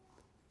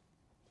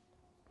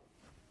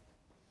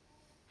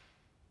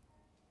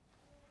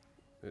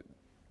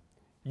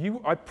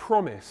 I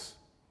promise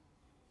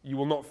you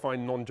will not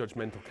find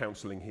non-judgmental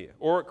counselling here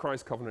or at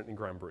Christ Covenant in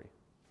Granbury.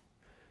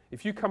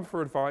 If you come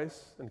for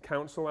advice and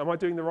counsel, am I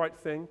doing the right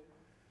thing?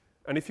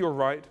 And if you're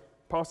right,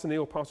 Pastor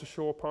Neil, Pastor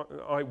Shaw,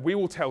 we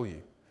will tell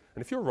you.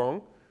 And if you're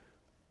wrong,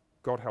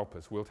 God help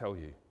us, we'll tell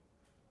you.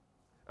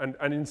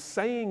 And in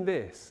saying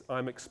this,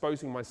 I'm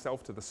exposing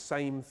myself to the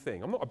same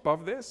thing. I'm not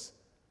above this.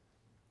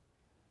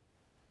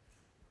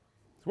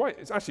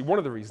 It's actually one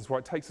of the reasons why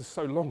it takes us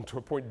so long to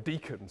appoint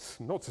deacons,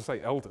 not to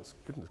say elders,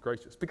 goodness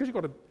gracious, because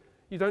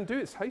you don't do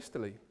it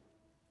hastily.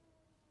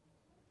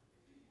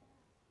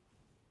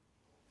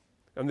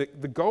 And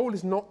the goal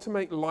is not to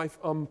make life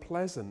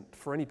unpleasant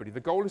for anybody. The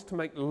goal is to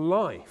make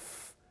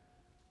life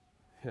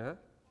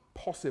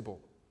possible.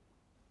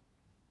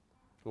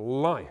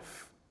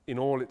 Life in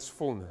all its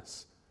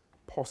fullness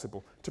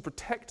possible. To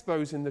protect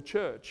those in the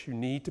church who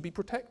need to be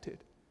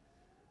protected.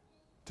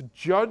 to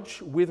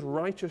judge with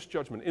righteous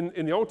judgment.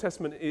 In the Old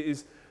Testament, it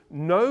is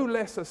no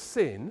less a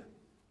sin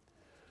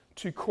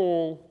to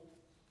call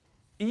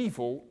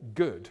evil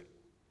good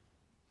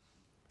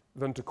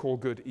than to call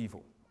good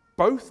evil.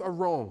 Both are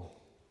wrong.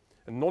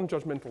 And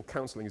non-judgmental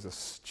counseling is the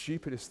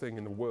stupidest thing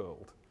in the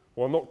world.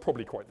 Well, not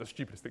probably quite the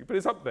stupidest thing, but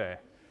it's up there,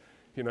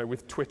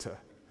 with Twitter.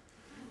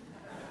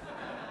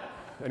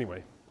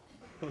 Anyway,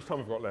 how much time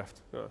have I got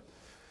left?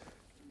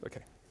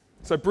 Okay.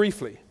 So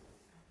briefly.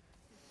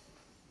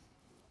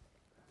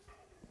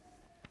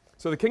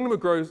 So the kingdom of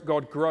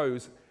God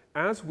grows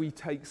as we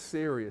take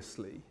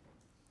seriously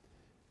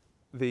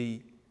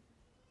the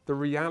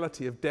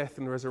reality of death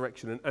and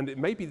resurrection. And it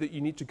may be that you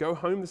need to go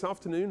home this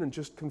afternoon and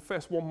just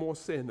confess one more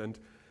sin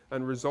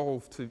and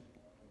resolve to,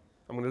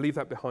 I'm going to leave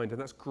that behind, and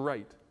that's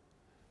great.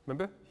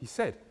 Remember? He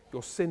said,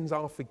 your sins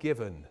are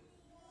forgiven.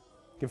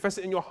 Confess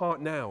it in your heart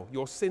now.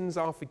 Your sins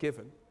are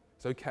forgiven.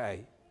 It's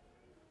okay.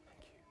 Thank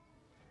you.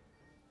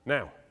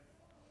 Now,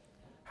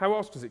 how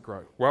else does it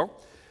grow?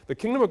 Well, the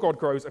kingdom of God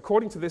grows,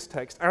 according to this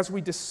text, as we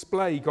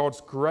display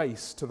God's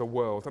grace to the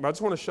world. And I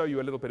just want to show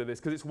you a little bit of this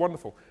because it's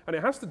wonderful. And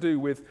it has to do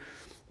with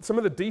some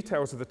of the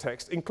details of the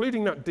text,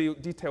 including that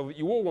detail that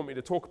you all want me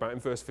to talk about in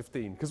verse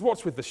 15. Because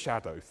what's with the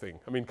shadow thing?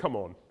 I mean, come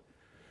on.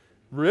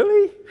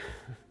 Really?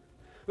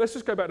 Let's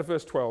just go back to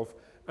verse 12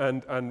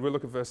 and we'll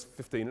look at verse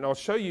 15. And I'll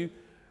show you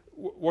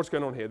what's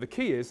going on here. The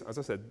key is, as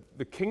I said,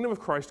 the kingdom of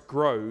Christ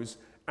grows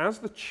as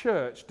the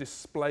church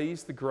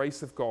displays the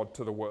grace of God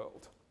to the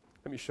world.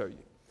 Let me show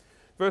you.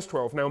 Verse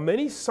 12, now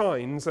many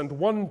signs and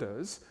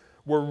wonders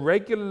were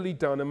regularly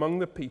done among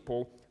the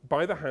people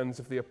by the hands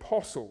of the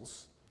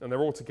apostles. And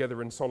they're all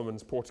together in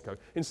Solomon's portico.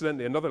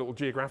 Incidentally, another little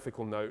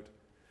geographical note.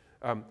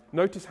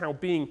 Notice how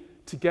being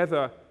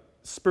together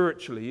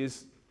spiritually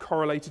is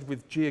correlated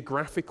with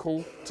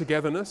geographical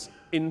togetherness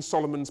in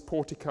Solomon's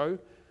portico.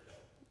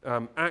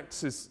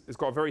 Acts has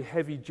got a very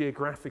heavy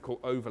geographical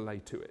overlay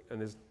to it.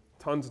 And there's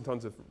tons and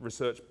tons of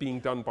research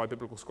being done by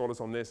biblical scholars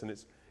on this.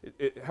 And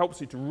it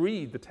helps you to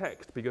read the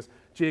text because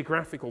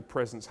geographical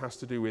presence has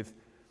to do with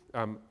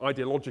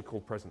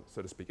ideological presence,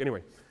 so to speak.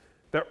 Anyway,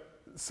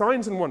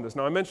 signs and wonders.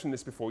 Now, I mentioned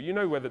this before. You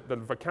know where the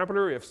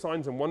vocabulary of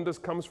signs and wonders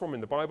comes from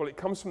in the Bible. It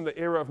comes from the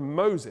era of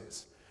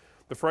Moses.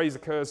 The phrase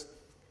occurs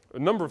a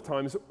number of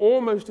times,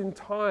 almost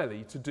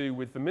entirely to do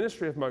with the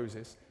ministry of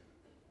Moses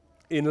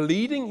in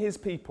leading his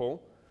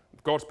people,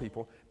 God's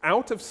people,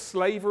 out of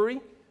slavery,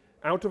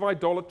 out of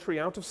idolatry,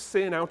 out of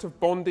sin, out of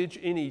bondage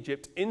in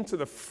Egypt, into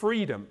the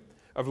freedom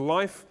of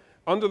life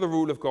under the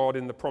rule of God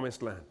in the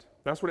promised land.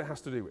 That's what it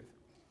has to do with.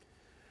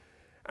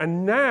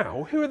 And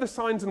now, who are the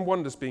signs and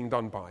wonders being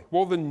done by?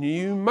 Well, the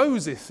new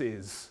Moses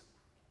is.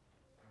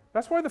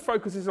 That's why the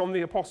focus is on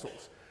the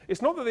apostles.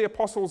 It's not that the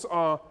apostles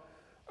are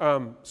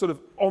sort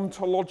of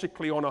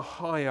ontologically on a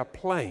higher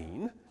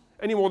plane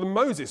any more than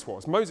Moses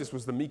was. Moses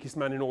was the meekest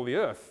man in all the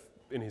earth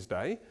in his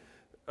day.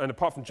 And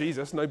apart from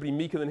Jesus, nobody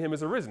meeker than him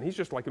has arisen. He's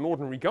just like an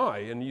ordinary guy.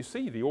 And you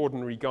see the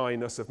ordinary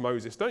guyness of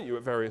Moses, don't you,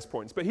 at various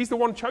points. But he's the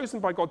one chosen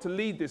by God to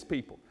lead this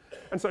people.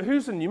 And so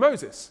who's the new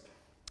Moses?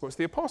 Well, it's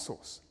the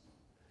apostles.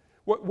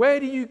 Where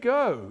do you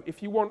go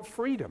if you want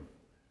freedom?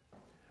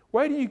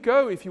 Where do you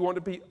go if you want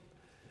to be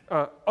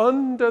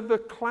under the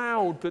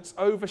cloud that's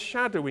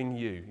overshadowing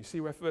you? You see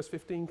where verse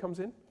 15 comes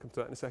in? Come to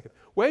that in a second.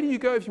 Where do you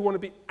go if you want to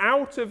be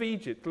out of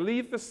Egypt,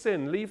 leave the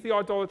sin, leave the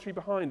idolatry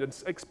behind,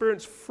 and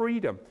experience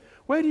freedom?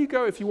 Where do you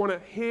go if you want to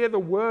hear the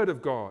word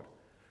of God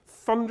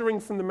thundering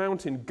from the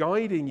mountain,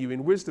 guiding you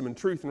in wisdom and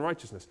truth and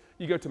righteousness?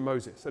 You go to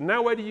Moses. And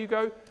now where do you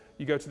go?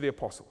 You go to the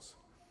apostles.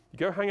 You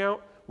go hang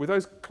out with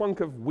those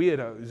clunk of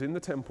weirdos in the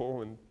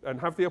temple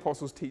and have the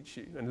apostles teach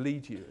you and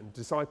lead you and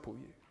disciple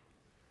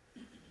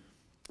you.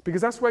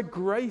 Because that's where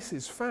grace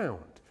is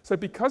found. So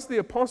because the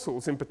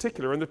apostles in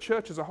particular and the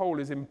church as a whole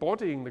is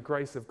embodying the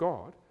grace of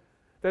God,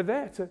 they're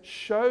there to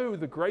show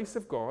the grace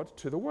of God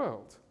to the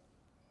world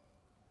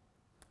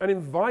and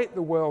invite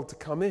the world to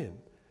come in.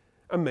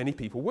 And many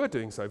people were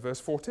doing so, verse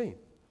 14.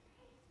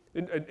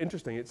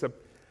 Interesting, it's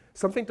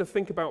something to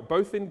think about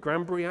both in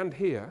Granbury and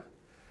here.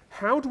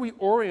 How do we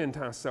orient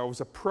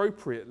ourselves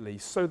appropriately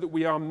so that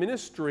we are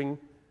ministering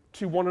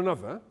to one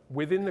another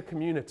within the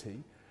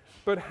community,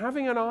 but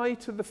having an eye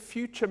to the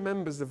future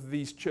members of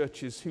these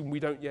churches whom we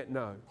don't yet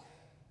know?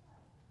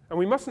 And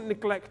we mustn't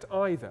neglect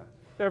either.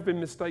 There have been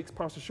mistakes.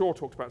 Pastor Shaw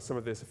talked about some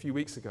of this a few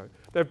weeks ago.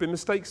 There have been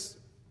mistakes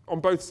on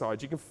both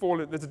sides. You can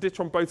fall in, there's a ditch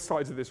on both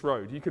sides of this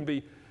road. You can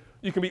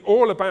be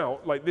all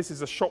about, like, this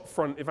is a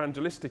shopfront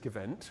evangelistic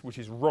event, which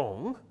is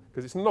wrong,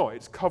 because it's not.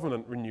 It's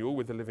covenant renewal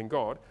with the living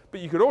God.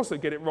 But you could also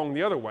get it wrong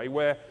the other way,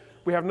 where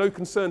we have no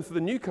concern for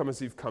the newcomers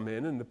who've come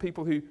in and the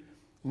people who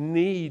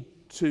need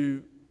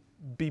to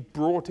be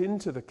brought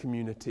into the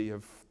community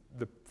of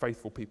the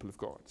faithful people of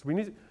God. So we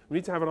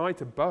need to have an eye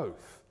to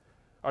both.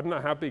 I don't know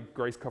how big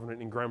Grace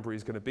Covenant in Granbury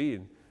is going to be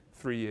in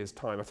 3 years'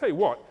 time. I'll tell you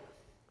what,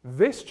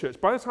 this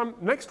church, by the time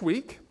next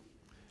week,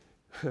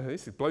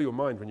 this will blow your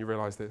mind when you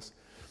realize this.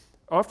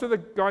 After the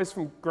guys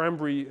from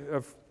Granbury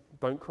have,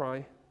 don't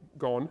cry,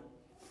 gone,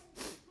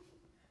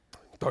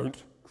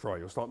 don't cry,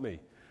 you'll start me.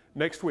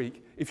 next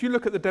week, if you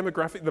look at the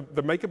demographic,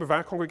 the makeup of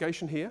our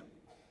congregation here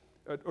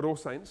at All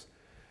Saints,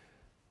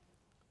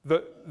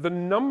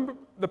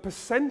 the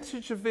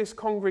percentage of this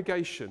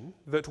congregation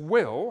that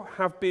will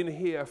have been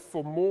here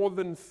for more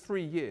than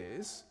 3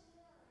 years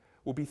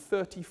will be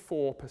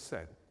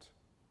 34%.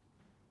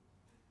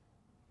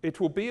 It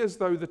will be as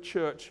though the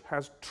church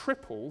has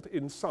tripled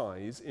in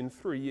size in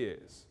 3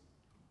 years.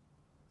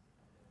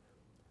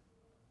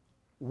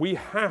 We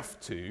have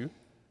to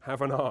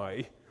have an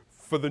eye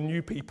for the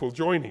new people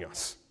joining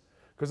us.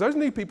 Because those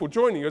new people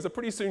joining us are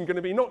pretty soon going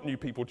to be not new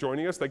people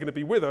joining us, they're going to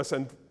be with us,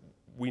 and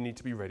we need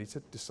to be ready to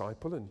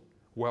disciple and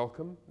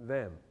welcome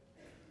them,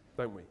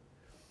 don't we?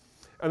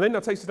 And then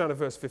that takes us down to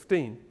verse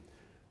 15,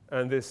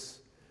 and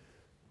this,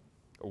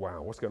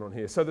 wow, what's going on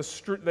here? So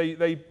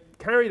they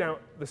carried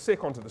out the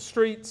sick onto the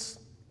streets,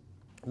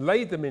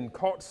 laid them in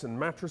cots and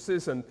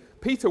mattresses, and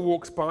Peter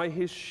walks by,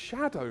 his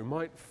shadow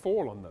might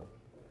fall on them.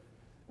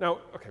 Now,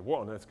 okay,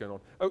 what on earth's going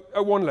on?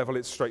 At one level,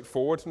 it's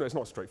straightforward. No, it's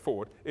not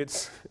straightforward.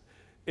 It's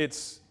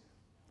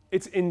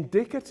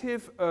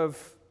indicative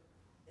of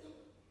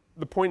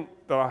the point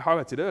that I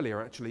highlighted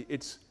earlier, actually.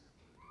 It's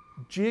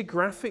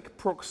geographic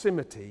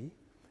proximity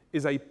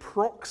is a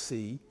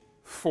proxy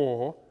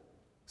for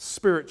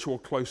spiritual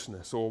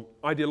closeness or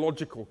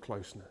ideological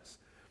closeness.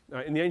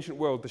 In the ancient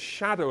world, the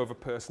shadow of a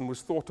person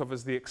was thought of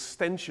as the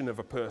extension of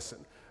a person.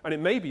 And it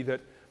may be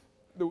that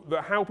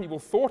how people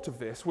thought of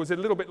this was a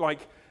little bit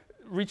like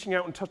reaching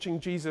out and touching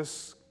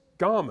Jesus'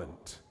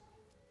 garment.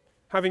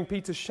 Having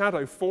Peter's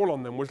shadow fall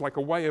on them was like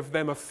a way of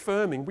them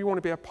affirming, we want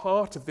to be a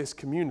part of this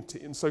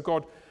community. And so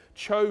God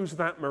chose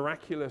that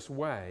miraculous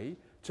way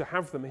to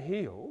have them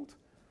healed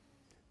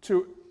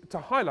to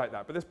highlight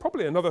that. But there's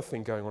probably another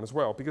thing going on as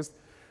well, because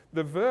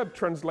the verb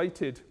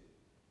translated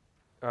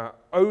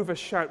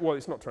overshadow, well,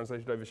 it's not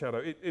translated overshadow,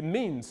 it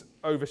means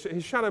overshadow.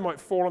 His shadow might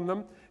fall on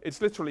them. It's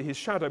literally his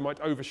shadow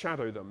might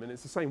overshadow them, and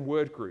it's the same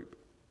word group.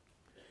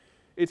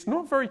 It's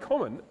not very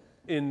common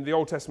in the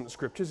Old Testament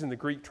scriptures, in the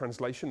Greek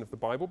translation of the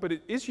Bible, but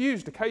it is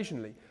used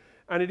occasionally,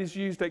 and it is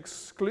used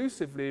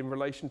exclusively in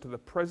relation to the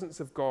presence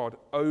of God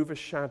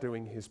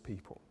overshadowing his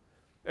people.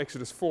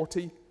 Exodus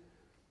 40,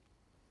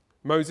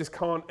 Moses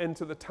can't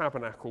enter the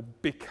tabernacle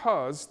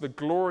because the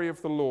glory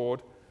of the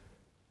Lord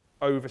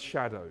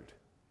overshadowed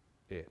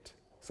it.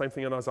 Same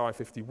thing in Isaiah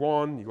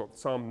 51, you've got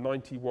Psalm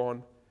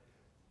 91.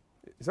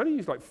 It's only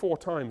used like 4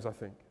 times, I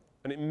think,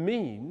 and it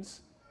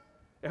means,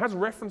 it has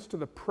reference to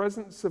the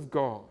presence of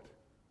God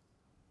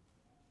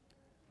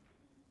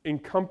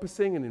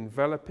encompassing and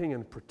enveloping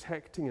and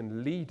protecting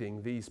and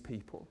leading these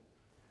people.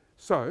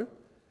 So,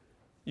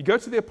 you go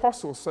to the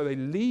apostles so they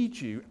lead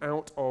you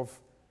out of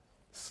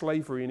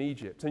slavery in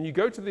Egypt. And you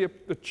go to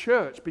the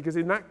church because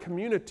in that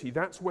community,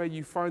 that's where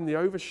you find the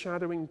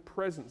overshadowing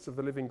presence of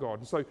the living God.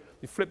 And so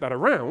you flip that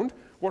around,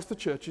 what's the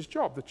church's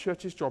job? The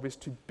church's job is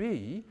to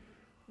be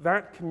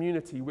that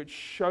community which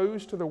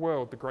shows to the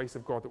world the grace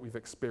of God that we've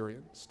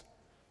experienced.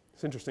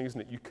 It's interesting,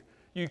 isn't it?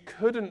 You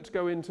couldn't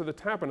go into the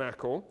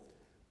tabernacle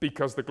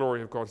because the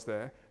glory of God's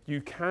there. You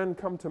can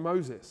come to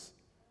Moses,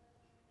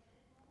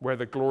 where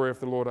the glory of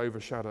the Lord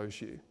overshadows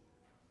you,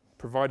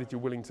 provided you're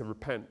willing to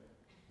repent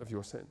of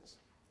your sins.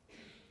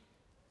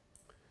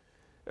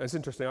 And it's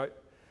interesting,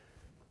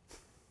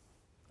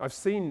 I've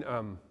seen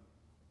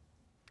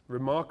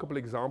remarkable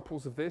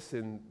examples of this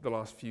in the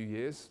last few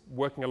years,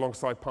 working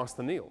alongside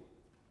Pastor Neil.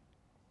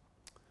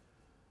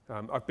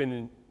 I've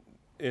been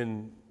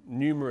in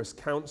numerous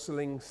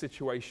counseling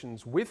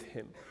situations with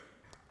him,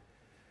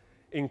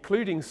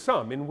 including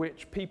some in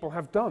which people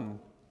have done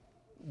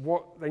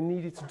what they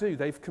needed to do.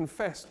 They've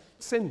confessed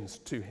sins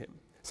to him.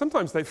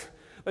 Sometimes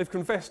they've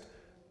confessed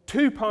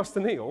to Pastor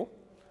Neil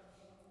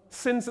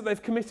sins that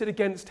they've committed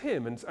against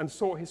him and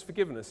sought his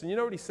forgiveness. And you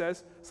know what he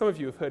says? Some of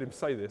you have heard him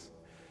say this.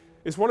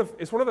 It's one of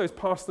those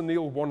Pastor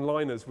Neil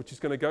one-liners which is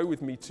going to go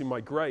with me to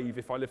my grave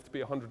if I live to be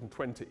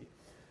 120.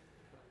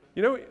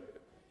 You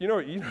know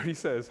what he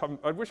says?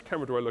 Which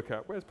camera do I look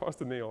at? Where's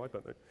Pastor Neil? I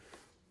don't know.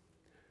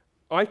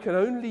 I can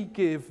only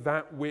give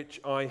that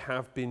which I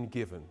have been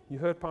given. You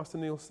heard Pastor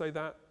Neil say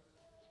that?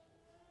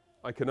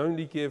 I can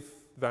only give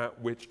that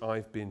which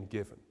I've been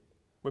given.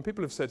 When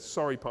people have said,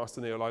 sorry,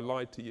 Pastor Neil, I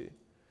lied to you.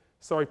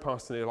 Sorry,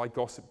 Pastor Neil, I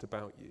gossiped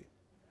about you.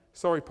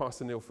 Sorry,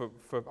 Pastor Neil, for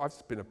I've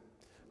just been a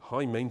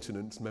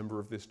high-maintenance member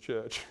of this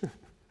church.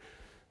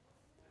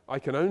 I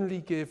can only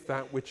give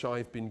that which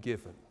I've been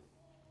given.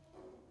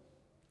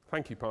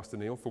 Thank you, Pastor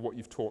Neil, for what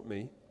you've taught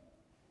me.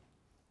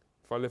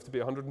 If I live to be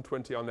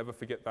 120, I'll never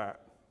forget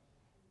that.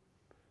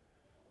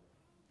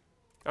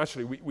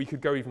 Actually, we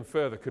could go even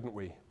further, couldn't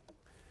we?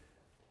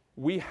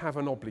 We have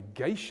an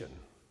obligation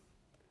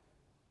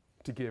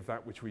to give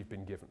that which we've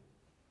been given.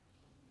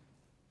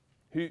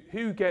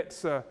 Who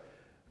gets a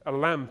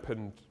lamp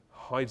and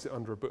hides it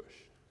under a bush?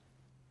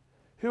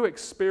 Who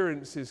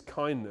experiences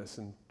kindness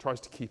and tries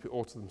to keep it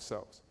all to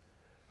themselves?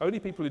 Only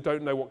people who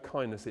don't know what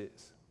kindness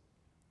is.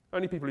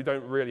 Only people who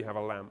don't really have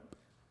a lamp.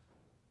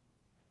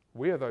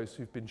 We are those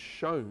who've been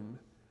shown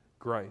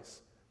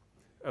grace.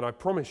 And I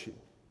promise you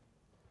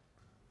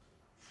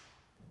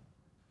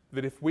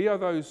that if we are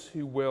those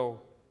who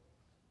will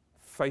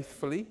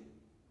faithfully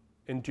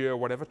endure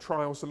whatever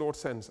trials the Lord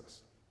sends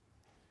us.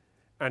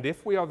 And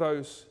if we are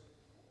those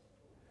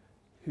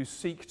who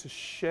seek to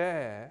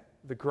share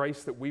the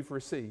grace that we've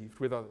received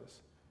with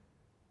others,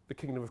 the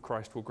kingdom of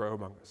Christ will grow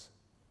among us.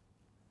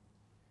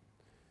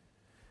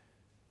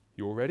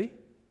 You all ready?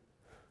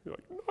 You're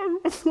like,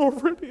 no, I'm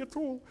not ready at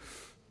all.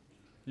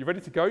 You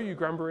ready to go, you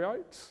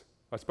Granburyites?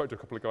 I spoke to a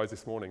couple of guys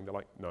this morning. They're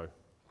like, no.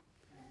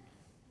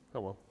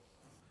 Oh well.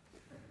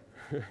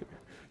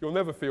 You'll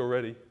never feel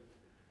ready.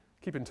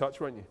 Keep in touch,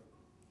 won't you?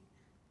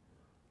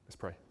 Let's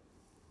pray.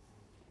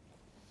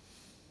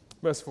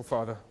 Merciful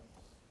Father,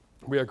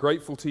 we are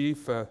grateful to you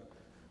for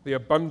the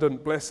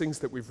abundant blessings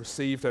that we've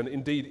received, and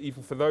indeed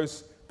even for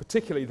those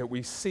particularly that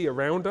we see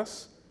around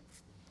us.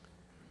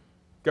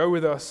 Go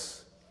with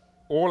us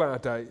all our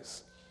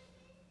days,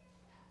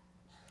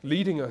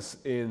 leading us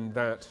in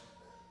that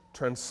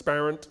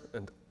transparent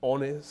and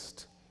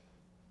honest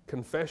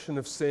confession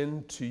of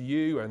sin to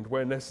you and,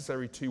 where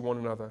necessary, to one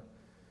another,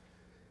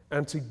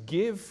 and to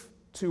give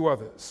to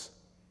others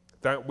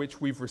that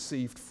which we've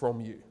received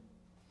from you,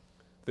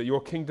 that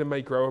your kingdom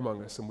may grow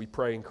among us, and we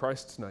pray in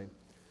Christ's name.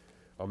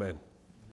 Amen.